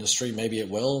industry. Maybe it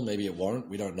will, maybe it won't.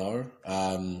 We don't know.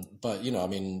 But I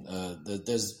mean,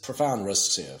 there's profound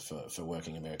risks here for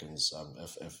working Americans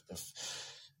if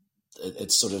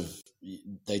it's sort of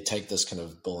they take this kind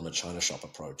of bull in a china shop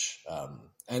approach.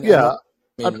 I mean, a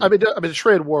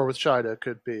trade war with China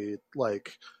could be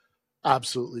like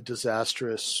absolutely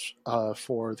disastrous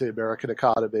for the American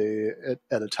economy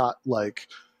at a time, like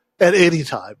at any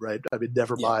time, right? I mean,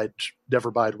 never mind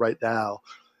right now.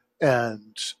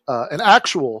 And an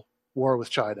actual war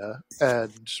with China,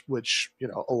 and which,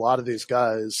 a lot of these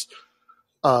guys,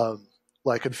 in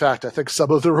fact, I think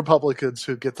some of the Republicans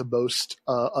who get the most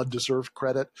undeserved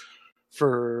credit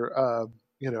for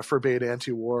being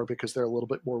anti-war, because they're a little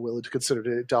bit more willing to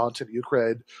consider it daunting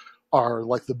Ukraine, are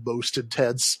like the most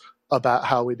intense about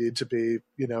how we need to be,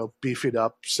 beefing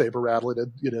up, saber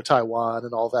rattling, and Taiwan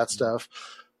and all that stuff.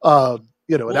 An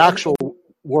actual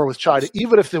war with China,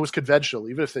 even if it was conventional,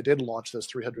 even if they didn't launch those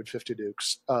 350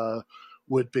 nukes,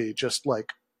 would be just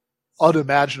like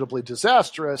unimaginably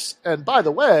disastrous. And by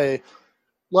the way,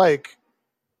 like,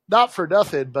 not for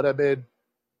nothing, but I mean,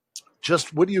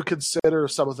 just when you consider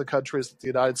some of the countries that the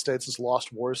United States has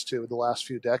lost wars to in the last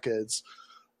few decades,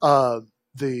 the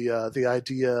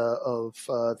idea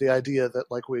that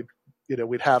like we'd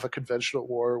have a conventional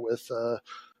war with the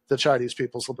Chinese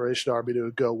People's Liberation Army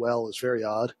to go well is very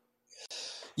odd.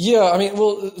 Yeah, I mean,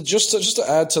 well, just to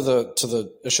add to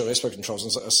the issue of export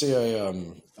controls, I see a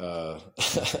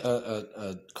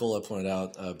caller pointed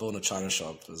out, "Bull in a China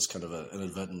shop" is kind of an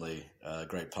inadvertently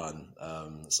great pun.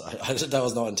 So that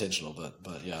was not intentional,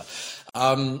 but yeah.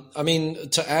 I mean,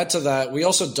 to add to that, we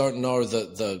also don't know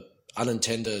the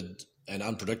unintended and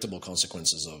unpredictable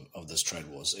consequences of this trade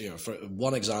wars. For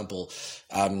one example,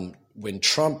 when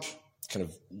Trump kind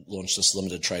of launched this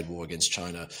limited trade war against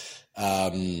China.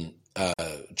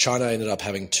 China ended up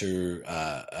having to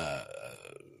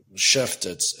shift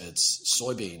its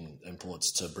soybean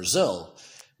imports to Brazil,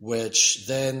 which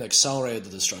then accelerated the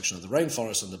destruction of the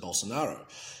rainforest under Bolsonaro,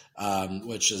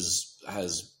 which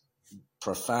has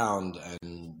profound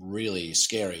and really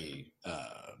scary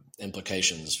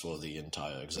implications for the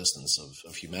entire existence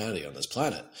of humanity on this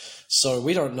planet. So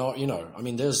we don't know, I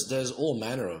mean, there's all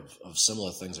manner of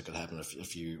similar things that could happen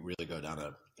if you really go down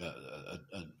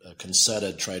a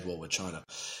concerted trade war with China.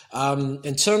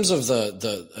 In terms of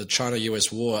the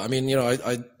China-US war, I mean,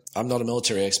 I'm not a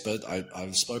military expert.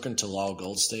 I've spoken to Lyle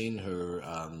Goldstein, who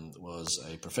was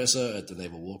a professor at the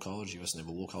Naval War College, U.S.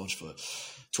 Naval War College, for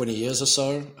 20 years or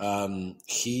so.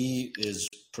 He is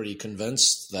pretty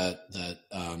convinced that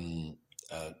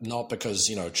not because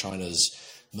China's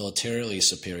militarily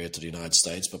superior to the United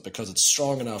States, but because it's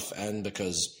strong enough and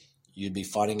because you'd be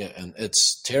fighting it in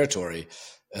its territory,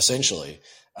 essentially,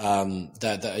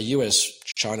 that a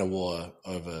U.S.-China war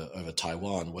over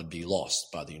Taiwan would be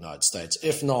lost by the United States,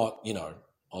 if not,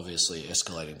 obviously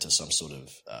escalating to some sort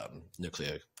of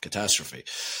nuclear catastrophe.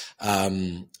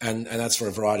 And that's for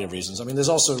a variety of reasons. I mean, there's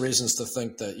also reasons to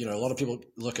think that, a lot of people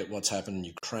look at what's happened in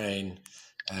Ukraine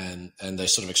and they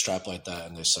sort of extrapolate that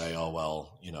and they say, oh,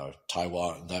 well,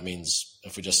 Taiwan, that means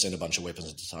if we just send a bunch of weapons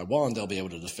into Taiwan, they'll be able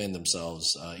to defend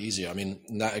themselves easier. I mean,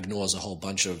 that ignores a whole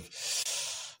bunch of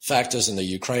factors in the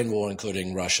Ukraine war,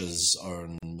 including Russia's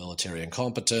own military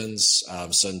incompetence,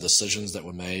 certain decisions that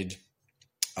were made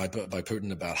by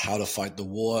Putin about how to fight the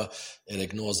war. It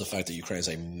ignores the fact that Ukraine is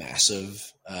a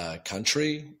massive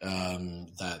country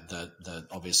that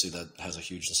obviously that has a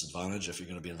huge disadvantage if you're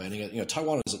going to be invading it.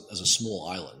 Taiwan is a small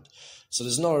island, so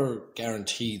there's no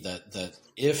guarantee that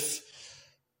if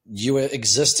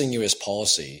existing U.S.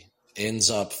 policy ends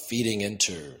up feeding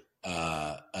into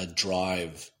a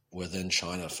drive within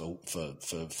China for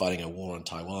fighting a war on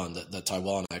Taiwan, that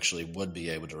Taiwan actually would be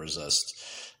able to resist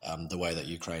the way that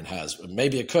Ukraine has.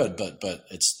 Maybe it could, but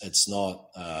it's not.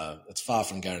 It's far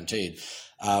from guaranteed.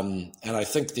 And I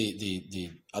think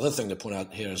the other thing to point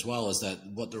out here as well is that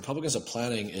what the Republicans are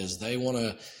planning is they want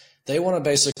to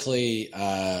basically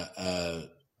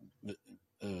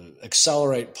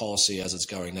accelerate policy as it's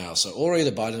going now. So already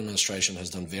the Biden administration has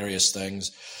done various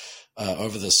things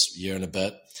over this year and a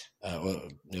bit, or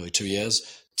nearly 2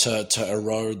 years, to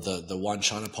erode the one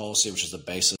China policy, which is the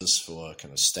basis for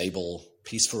kind of stable,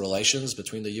 peaceful relations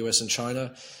between the U.S. and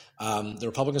China. The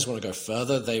Republicans want to go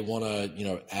further. They want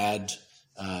to,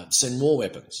 send more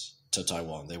weapons to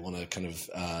Taiwan. They want to kind of,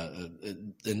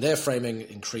 in their framing,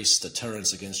 increase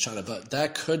deterrence against China. But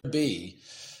that could be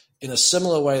in a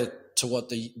similar way to what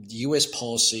the U.S.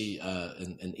 policy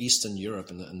in Eastern Europe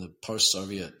and the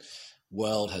post-Soviet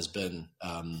world has been.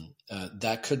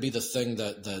 That could be the thing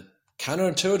that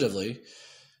counterintuitively,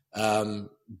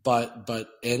 but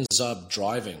ends up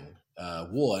driving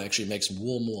war and actually makes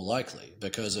war more likely.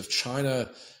 Because if China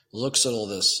looks at all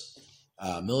this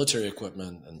military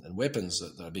equipment and weapons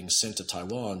that are being sent to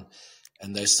Taiwan,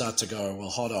 and they start to go, well,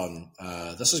 hold on,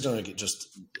 this is going to just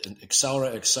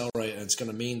accelerate, and it's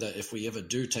going to mean that if we ever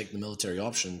do take the military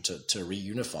option to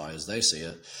reunify as they see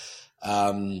it,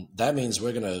 that means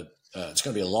it's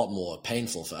going to be a lot more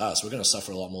painful for us. We're going to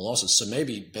suffer a lot more losses. So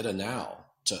maybe better now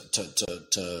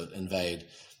to invade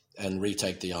and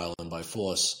retake the island by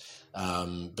force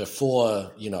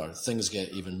before things get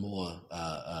even more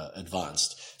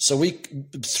advanced. So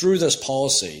through this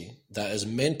policy that is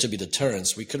meant to be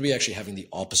deterrence, we could be actually having the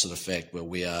opposite effect, where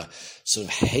we are sort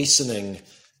of hastening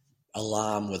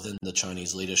alarm within the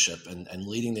Chinese leadership and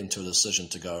leading them to a decision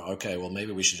to go, okay, well,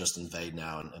 maybe we should just invade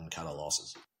now and cut our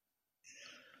losses.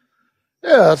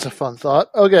 Yeah, that's a fun thought.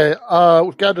 Okay,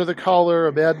 we've got another caller.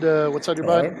 Amanda, what's on your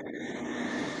mind?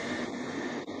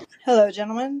 Hello,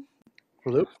 gentlemen.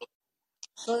 Hello.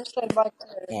 First, I'd like to...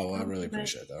 Oh, I really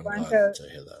appreciate that. I'm Branko, glad to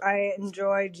hear that. I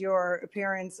enjoyed your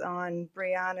appearance on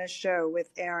Brianna's show with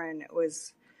Aaron.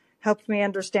 It helped me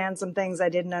understand some things I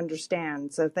didn't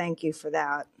understand, so thank you for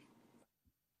that.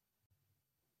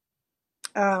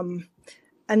 And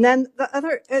then the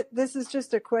other, this is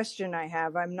just a question I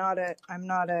have. I'm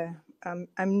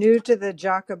new to the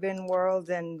Jacobin world,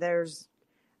 and there's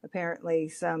apparently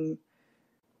some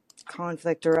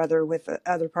conflict or other with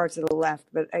other parts of the left,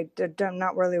 but I'm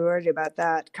not really worried about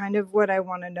that. Kind of what I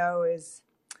want to know is,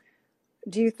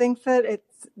 do you think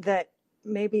that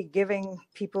maybe giving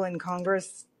people in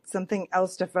Congress something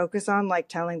else to focus on, like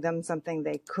telling them something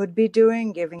they could be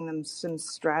doing, giving them some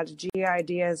strategy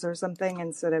ideas or something,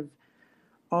 instead of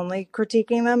only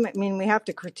critiquing them? I mean, we have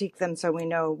to critique them so we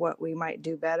know what we might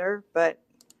do better, but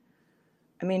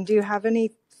I mean, do you have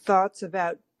any thoughts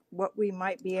about what we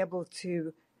might be able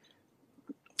to?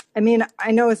 I mean,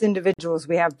 I know as individuals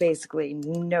we have basically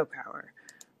no power,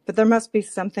 but there must be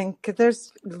something, because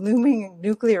there's looming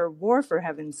nuclear war, for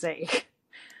heaven's sake.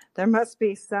 There must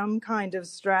be some kind of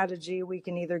strategy we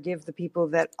can either give the people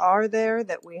that are there,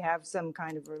 that we have some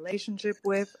kind of relationship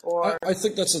with, or I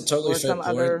think that's a totally fair some point,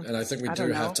 other, and I think we I do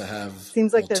don't have know. to have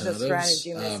Seems like there's a alternatives.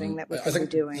 strategy missing that we I could be think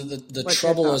doing. the What's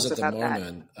your trouble is thoughts at the about that?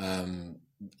 moment,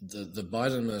 the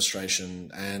Biden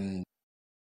administration and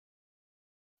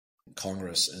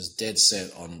Congress is dead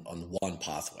set on one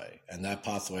pathway, and that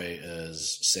pathway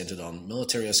is centered on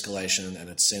military escalation, and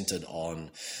it's centered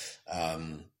on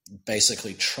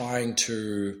basically trying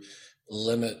to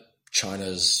limit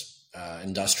China's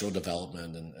industrial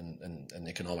development and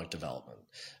economic development.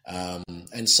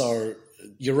 And so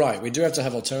you're right, we do have to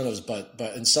have alternatives, but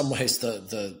in some ways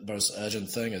the most urgent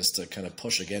thing is to kind of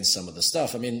push against some of the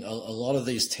stuff. I mean, a lot of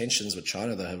these tensions with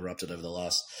China that have erupted over the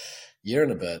last year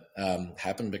and a bit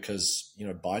happened because, you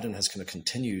know, Biden has kind of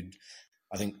continued,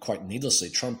 I think, quite needlessly,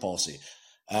 Trump policy.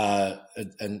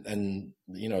 And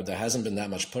you know, there hasn't been that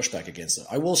much pushback against it.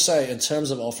 I will say, in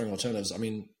terms of offering alternatives, I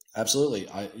mean, absolutely.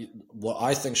 What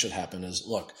I think should happen is,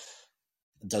 look,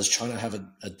 does China have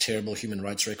a terrible human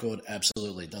rights record?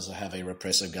 Absolutely. Does it have a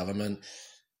repressive government?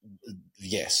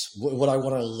 Yes. Would I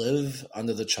want to live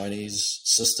under the Chinese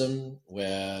system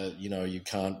where, you know, you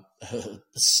can't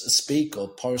speak or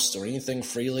post or anything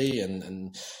freely,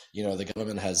 and you know, the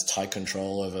government has tight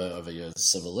control over your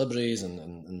civil liberties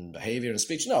and behavior and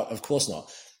speech? No, of course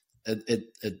not.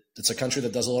 It's a country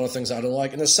that does a lot of things that I don't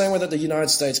like, in the same way that the United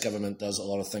States government does a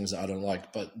lot of things that I don't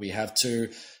like. But we have to,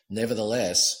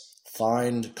 nevertheless,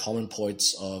 find common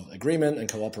points of agreement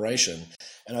and cooperation.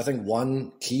 And I think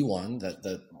one key one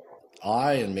that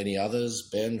I and many others,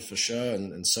 Ben for sure,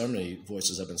 and so many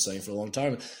voices have been saying for a long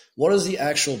time, what is the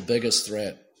actual biggest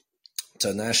threat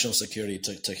to national security,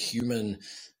 to human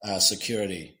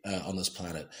security on this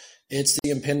planet? It's the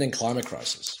impending climate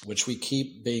crisis, which we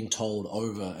keep being told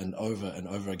over and over and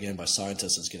over again by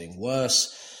scientists is getting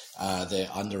worse. They're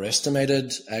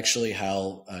underestimated actually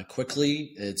how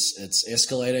quickly it's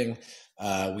escalating.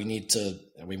 We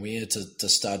needed to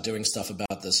start doing stuff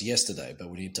about this yesterday, but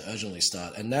we need to urgently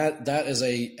start. And that is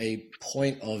a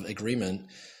point of agreement.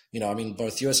 You know, I mean,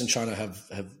 both US and China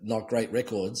have not great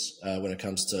records when it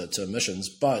comes to emissions,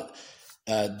 but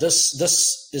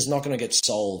this is not going to get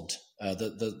solved.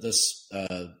 This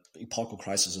epochal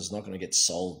crisis is not going to get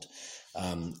solved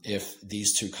if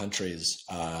these two countries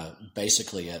are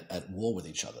basically at war with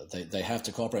each other. They have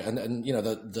to cooperate. And you know,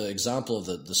 the example of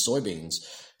the soybeans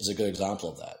is a good example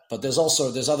of that. But there's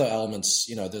other elements.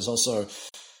 You know, there's also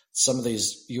some of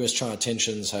these US-China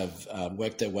tensions have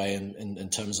worked their way in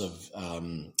terms of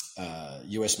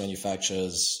US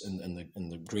manufacturers in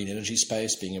the green energy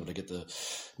space, being able to get the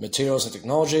materials and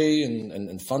technology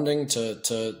and funding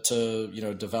to you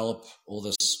know, develop all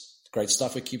this great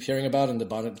stuff we keep hearing about in the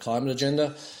Biden climate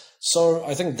agenda. So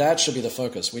I think that should be the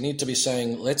focus. We need to be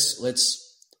saying, let's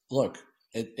look,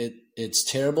 it's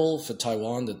terrible for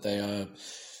Taiwan that they are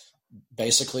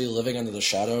basically living under the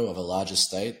shadow of a larger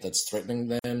state that's threatening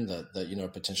them, that you know,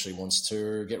 potentially wants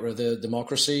to get rid of their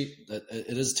democracy. That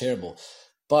it is terrible.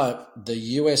 But the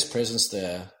US presence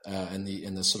there and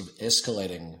the sort of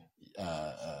escalating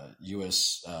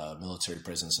US military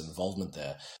presence and involvement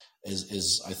there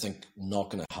is I think not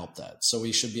going to help that. So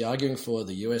we should be arguing for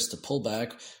the US to pull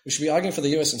back. We should be arguing for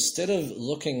the US, instead of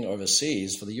looking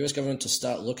overseas, for the US government to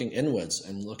start looking inwards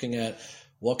and looking at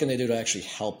what can they do to actually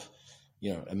help,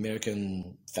 you know,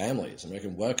 American families,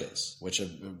 American workers, which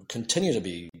continue to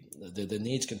be, their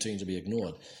needs continue to be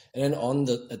ignored. And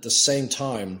then at the same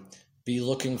time, be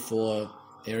looking for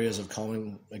areas of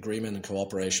common agreement and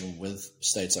cooperation with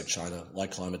states like China, like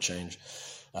climate change,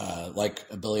 like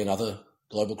a billion other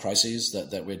global crises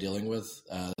that we're dealing with,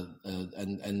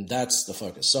 and that's the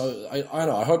focus. So I don't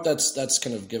know. I hope that's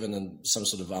kind of given them some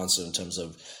sort of answer in terms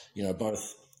of, you know,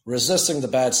 both resisting the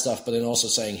bad stuff, but then also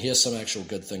saying, here's some actual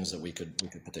good things that we could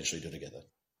potentially do together.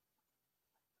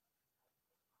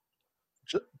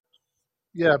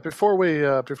 Yeah, before we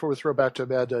throw back to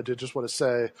Amanda, I did just want to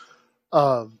say,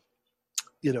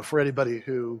 you know, for anybody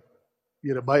who,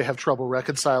 you know, might have trouble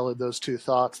reconciling those two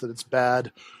thoughts, that it's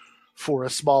bad for a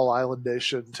small island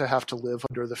nation to have to live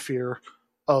under the fear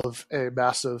of a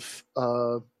massive,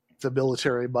 the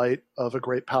military might of a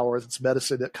great power that's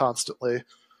menacing it constantly.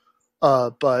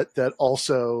 But that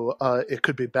also it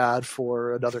could be bad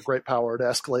for another great power to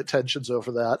escalate tensions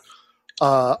over that.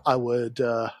 I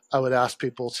would ask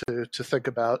people to think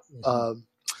about.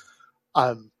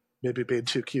 I'm maybe being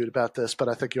too cute about this, but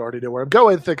I think you already know where I'm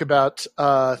going. Think about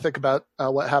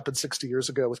what happened 60 years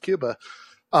ago with Cuba,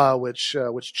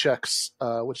 which checks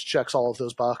all of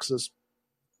those boxes.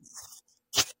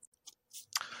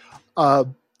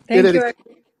 Thank you.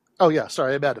 Oh yeah,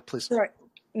 sorry, Amanda, please. Sorry.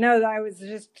 No, I was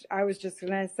just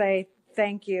going to say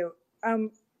thank you.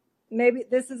 Maybe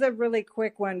this is a really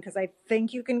quick one because I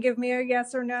think you can give me a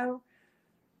yes or no,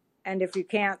 and if you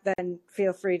can't, then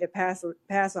feel free to pass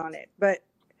on it. But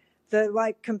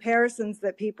the comparisons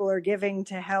that people are giving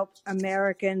to help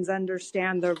Americans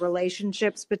understand the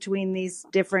relationships between these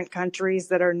different countries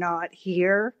that are not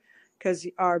here, because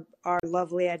our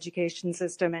lovely education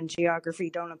system and geography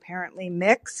don't apparently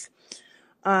mix.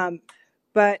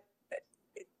 But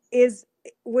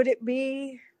would it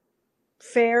be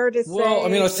fair to say? Well, I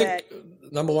mean, I think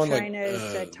number one, China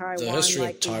said Taiwan, the history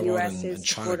like of the Taiwan US and is to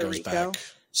China Puerto goes Rico? back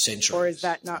centuries. Or is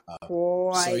that not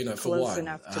quite for close one,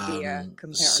 enough to be a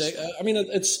comparison? I mean,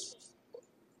 it's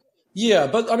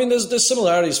but I mean, there's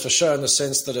similarities for sure in the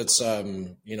sense that it's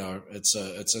it's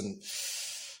an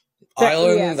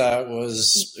island that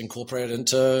was incorporated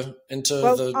into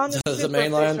the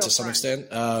mainland to some extent.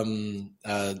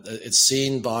 It's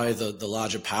seen by the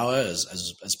larger power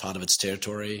as part of its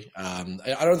territory. I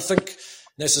don't think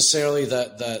necessarily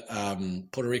that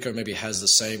Puerto Rico maybe has the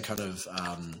same kind of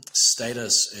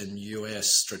status in U.S.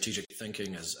 strategic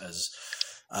thinking as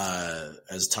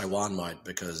Taiwan might,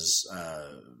 because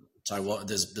Taiwan,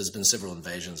 there's been several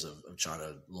invasions of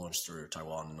China launched through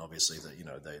Taiwan, and obviously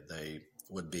that they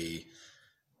would be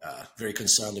very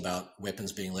concerned about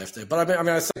weapons being left there. But I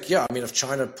think if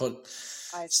China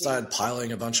started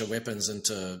piling a bunch of weapons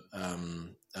into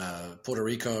Puerto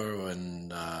Rico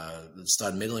and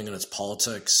started meddling in its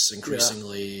politics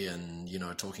increasingly, and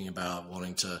talking about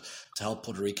wanting to help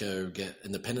Puerto Rico get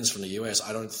independence from the U.S.,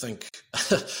 I don't think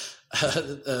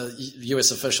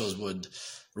U.S. officials would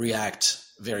react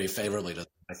very favorably to that.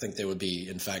 I think there would be,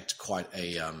 in fact, quite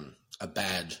a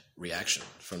bad reaction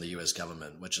from the U.S.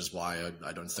 government, which is why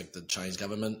I don't think the Chinese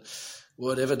government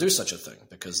would ever do such a thing,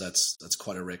 because that's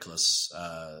quite a reckless,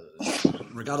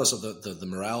 regardless of the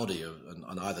morality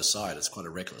on either side, it's quite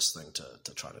a reckless thing to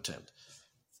try to attempt.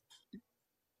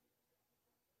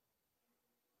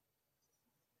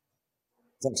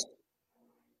 Thanks.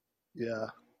 Yeah.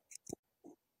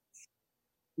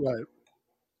 Right.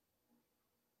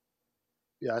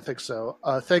 Yeah, I think so.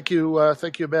 Thank you,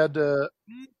 Amanda.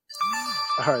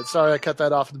 All right, sorry I cut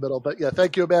that off in the middle, but yeah,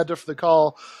 thank you, Amanda, for the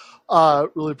call.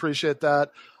 Really appreciate that.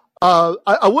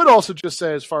 I would also just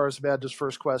say, as far as Amanda's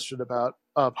first question about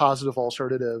positive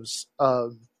alternatives,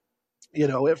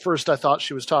 at first I thought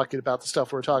she was talking about the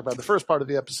stuff we were talking about in the first part of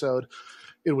the episode,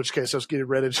 in which case I was getting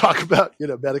ready to talk about,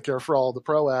 Medicare for All, the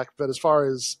PRO Act. But as far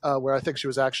as where I think she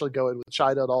was actually going with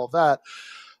China and all of that,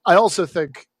 I also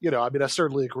think, I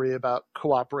certainly agree about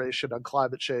cooperation on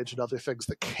climate change and other things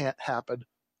that can't happen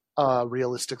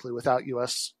realistically without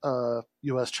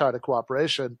U.S.-China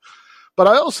cooperation. But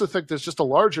I also think there's just a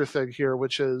larger thing here,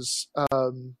 which is,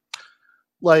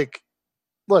 look,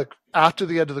 after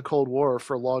the end of the Cold War,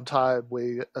 for a long time,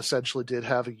 we essentially did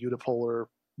have a unipolar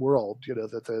world,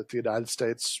 that the United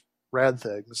States ran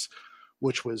things,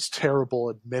 which was terrible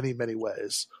in many, many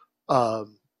ways.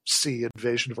 See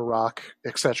invasion of Iraq,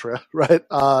 etc., right?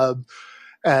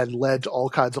 And led to all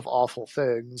kinds of awful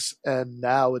things. And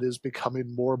now it is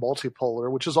becoming more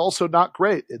multipolar, which is also not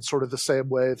great, in sort of the same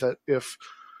way that if,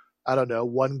 I don't know,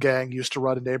 one gang used to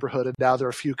run a neighborhood and now there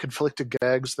are a few conflicting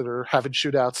gangs that are having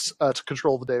shootouts to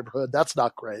control the neighborhood, that's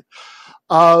not great.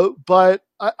 But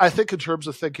I think in terms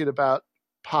of thinking about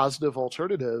positive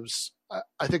alternatives,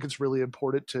 I think it's really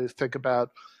important to think about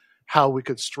how we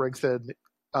could strengthen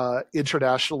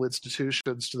international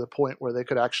institutions to the point where they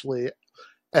could actually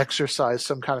exercise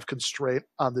some kind of constraint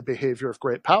on the behavior of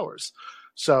great powers.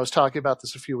 So I was talking about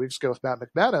this a few weeks ago with Matt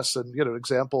McManus, and an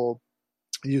example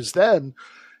used then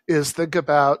is think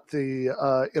about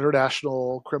the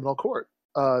International Criminal Court.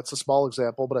 It's a small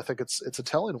example, but I think it's a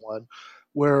telling one,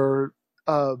 where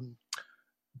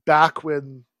back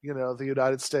when the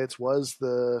United States was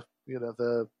the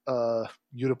unipolar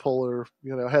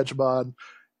hegemon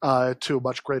to a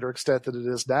much greater extent than it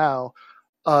is now,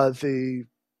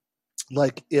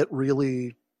 it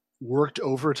really worked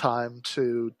overtime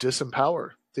to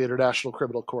disempower the International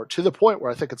Criminal Court, to the point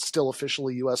where I think it's still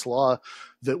officially U.S. law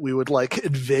that we would like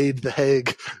invade The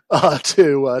Hague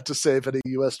to save any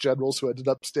U.S. generals who ended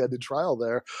up standing trial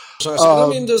there. So I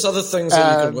mean, there's other things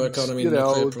that you could work on. I mean,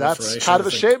 that's kind of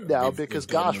a shame now because,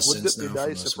 gosh, wouldn't it be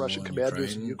nice if Russian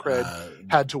commanders in Ukraine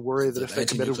had to worry that if they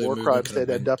committed war crimes, they'd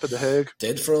end up in The Hague?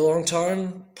 Dead for a long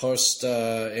time post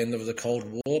end of the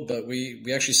Cold War, but we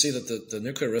actually see that the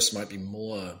nuclear risks might be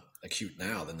more acute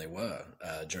now than they were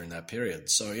during that period.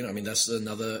 So, I mean, that's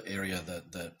another area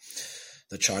that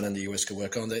China and the US could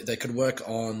work on. They could work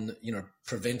on,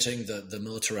 preventing the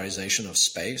militarization of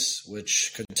space,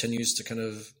 which continues to kind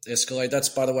of escalate. That's,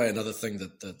 by the way, another thing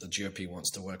that the GOP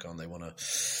wants to work on. They want to,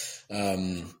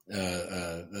 the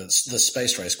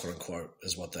space race, quote unquote,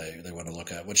 is what they want to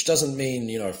look at, which doesn't mean,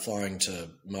 flying to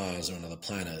Mars or another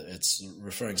planet. It's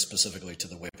referring specifically to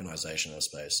the weaponization of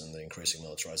space and the increasing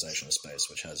militarization of space,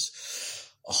 which has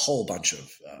a whole bunch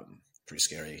of pretty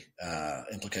scary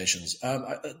implications.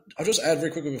 I'll just add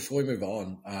very quickly before we move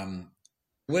on. I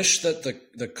wish that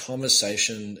the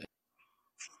conversation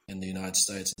in the United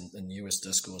States and U.S.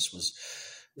 discourse was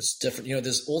different.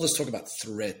 There's all this talk about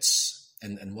threats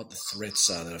and what the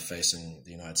threats are that are facing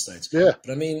the United States. Yeah.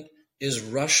 But I mean, is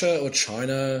Russia or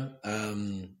China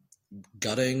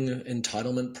gutting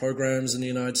entitlement programs in the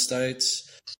United States?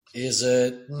 Is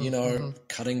it,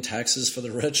 cutting taxes for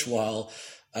the rich while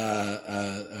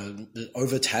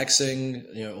overtaxing,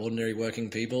 ordinary working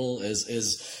people?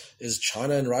 Is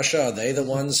China and Russia, are they the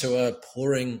ones who are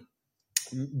pouring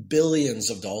billions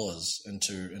of dollars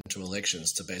into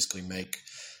elections to basically make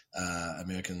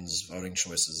Americans' voting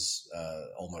choices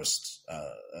almost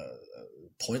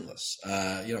pointless?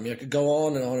 I could go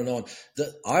on and on and on.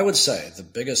 I would say the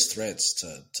biggest threats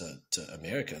to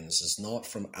Americans is not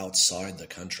from outside the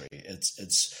country.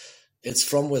 It's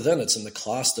from within. It's in the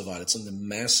class divide. It's in the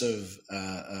massive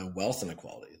wealth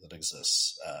inequality that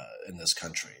exists in this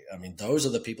country. I mean, those are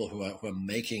the people who are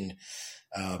making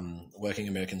working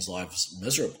Americans' lives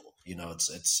miserable.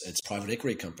 It's private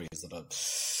equity companies that are,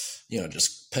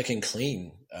 just picking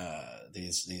clean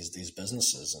these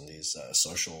businesses and these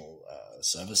social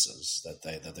services that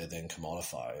they then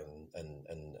commodify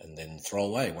and then throw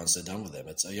away once they're done with them.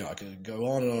 It's I could go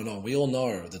on and on and on. We all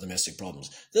know the domestic problems.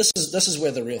 This is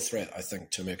where the real threat, I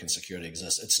think, to American security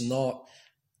exists. It's not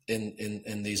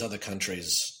in these other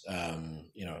countries,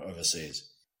 overseas.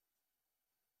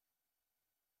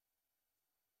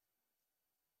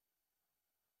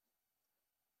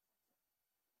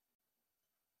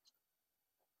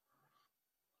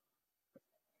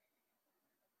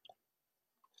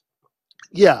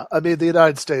 Yeah, I mean, the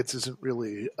United States isn't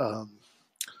really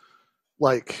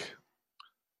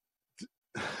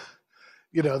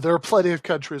there are plenty of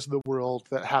countries in the world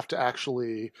that have to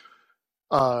actually,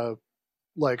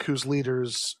 whose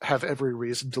leaders have every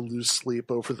reason to lose sleep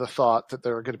over the thought that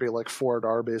there are going to be foreign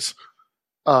armies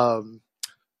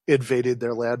invading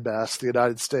their landmass. The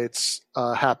United States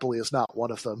happily is not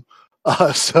one of them.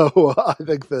 So I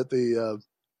think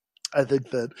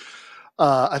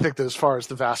that as far as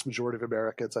the vast majority of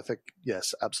Americans, I think,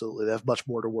 yes, absolutely, they have much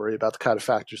more to worry about the kind of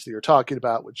factors that you're talking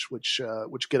about, which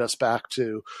get us back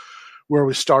to where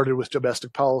we started with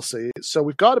domestic policy. So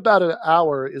we've got about an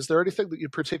hour. Is there anything that you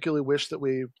particularly wish that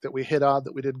we hit on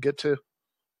that we didn't get to?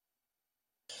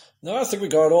 No, I think we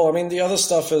got it all. I mean, the other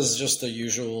stuff is just the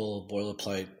usual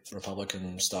boilerplate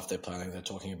Republican stuff they're planning. They're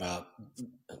talking about,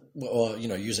 or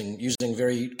using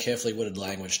very carefully worded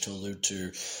language to allude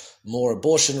to more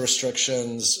abortion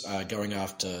restrictions, going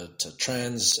after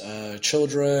trans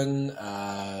children,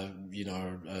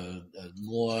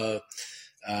 more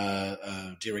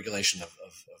deregulation of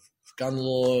gun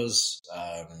laws.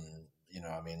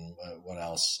 What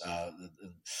else?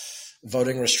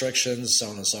 Voting restrictions, so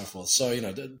on and so forth. So,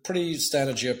 pretty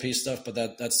standard GOP stuff, but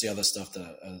that's the other stuff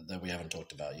that we haven't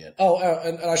talked about yet. Oh,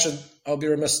 and I'll be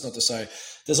remiss not to say,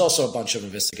 there's also a bunch of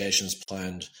investigations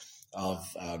planned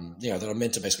of, that are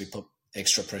meant to basically put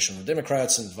extra pressure on the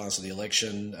Democrats in advance of the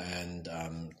election and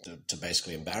to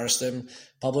basically embarrass them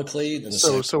publicly.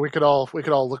 So we could all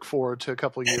look forward to a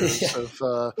couple of years of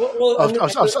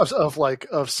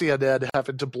CNN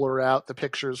having to blur out the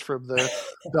pictures from the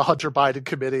Hunter Biden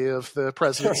committee of the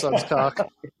president's son's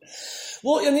cock.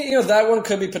 Well, and that one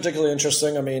could be particularly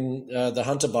interesting. I mean, the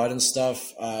Hunter Biden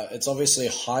stuff, it's obviously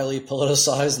highly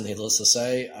politicized, needless to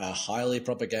say, highly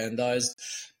propagandized.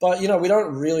 But, we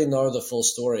don't really know the full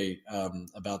story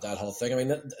about that whole thing. I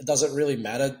mean, does it really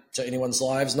matter to anyone's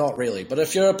lives? Not really. But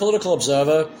if you're a political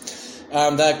observer,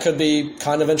 that could be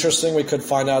kind of interesting. We could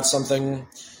find out something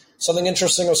something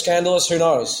interesting or scandalous, who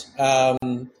knows?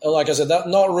 Like I said, that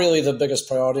not really the biggest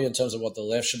priority in terms of what the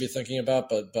left should be thinking about,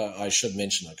 but I should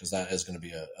mention it because that is going to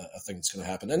be a thing that's going to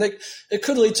happen. And it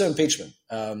could lead to impeachment.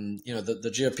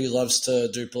 The GOP loves to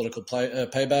do political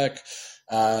payback.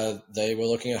 They were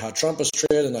looking at how Trump was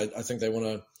treated, and I think they want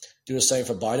to do the same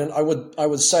for Biden. I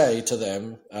would say to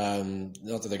them,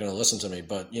 not that they're going to listen to me,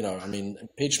 but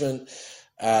impeachment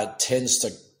tends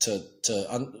to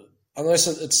unless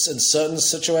it's in certain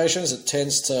situations, it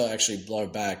tends to actually blow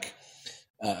back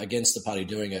against the party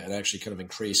doing it and actually kind of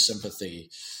increase sympathy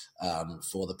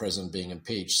for the president being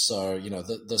impeached. So,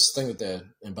 this thing that they're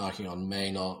embarking on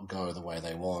may not go the way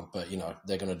they want, but,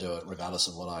 they're going to do it regardless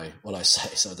of what I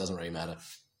say, so it doesn't really matter.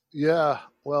 Yeah,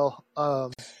 well,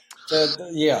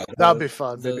 that'd be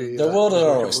fun. Maybe the world will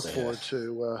always look forward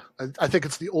to. I think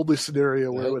it's the only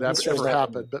scenario where it would ever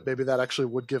happen, but maybe that actually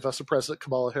would give us a President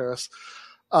Kamala Harris.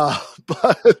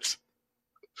 But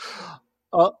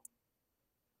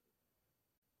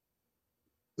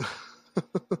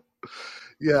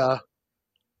yeah.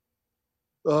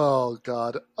 Oh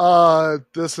God.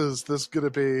 This going to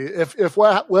be if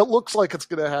what looks like it's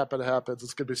going to happen happens.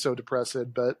 It's going to be so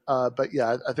depressing. But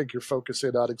yeah, I think you're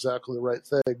focusing on exactly the right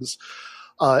things.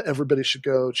 Everybody should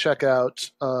go check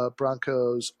out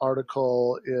Branko's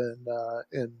article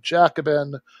in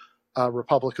Jacobin.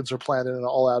 Republicans are planning an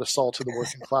all-out assault on the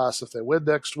working class if they win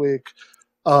next week.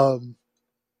 And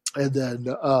then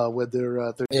when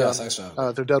they're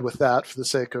done, they're done with that for the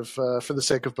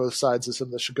sake of both sides.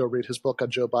 They should go read his book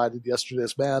on Joe Biden,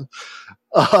 Yesterday's Man.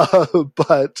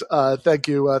 But thank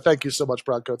you so much,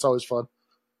 Branko. It's always fun.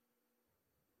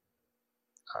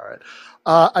 All right.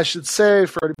 I should say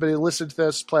for anybody listening to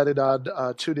this, planning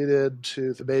on tuning in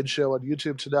to the main show on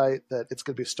YouTube tonight, that it's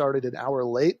going to be started an hour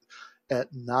late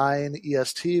at 9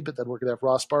 EST, but then we're going to have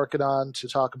Ross Barkin on to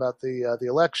talk about the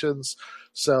elections.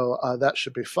 So that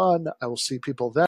should be fun. I will see people then.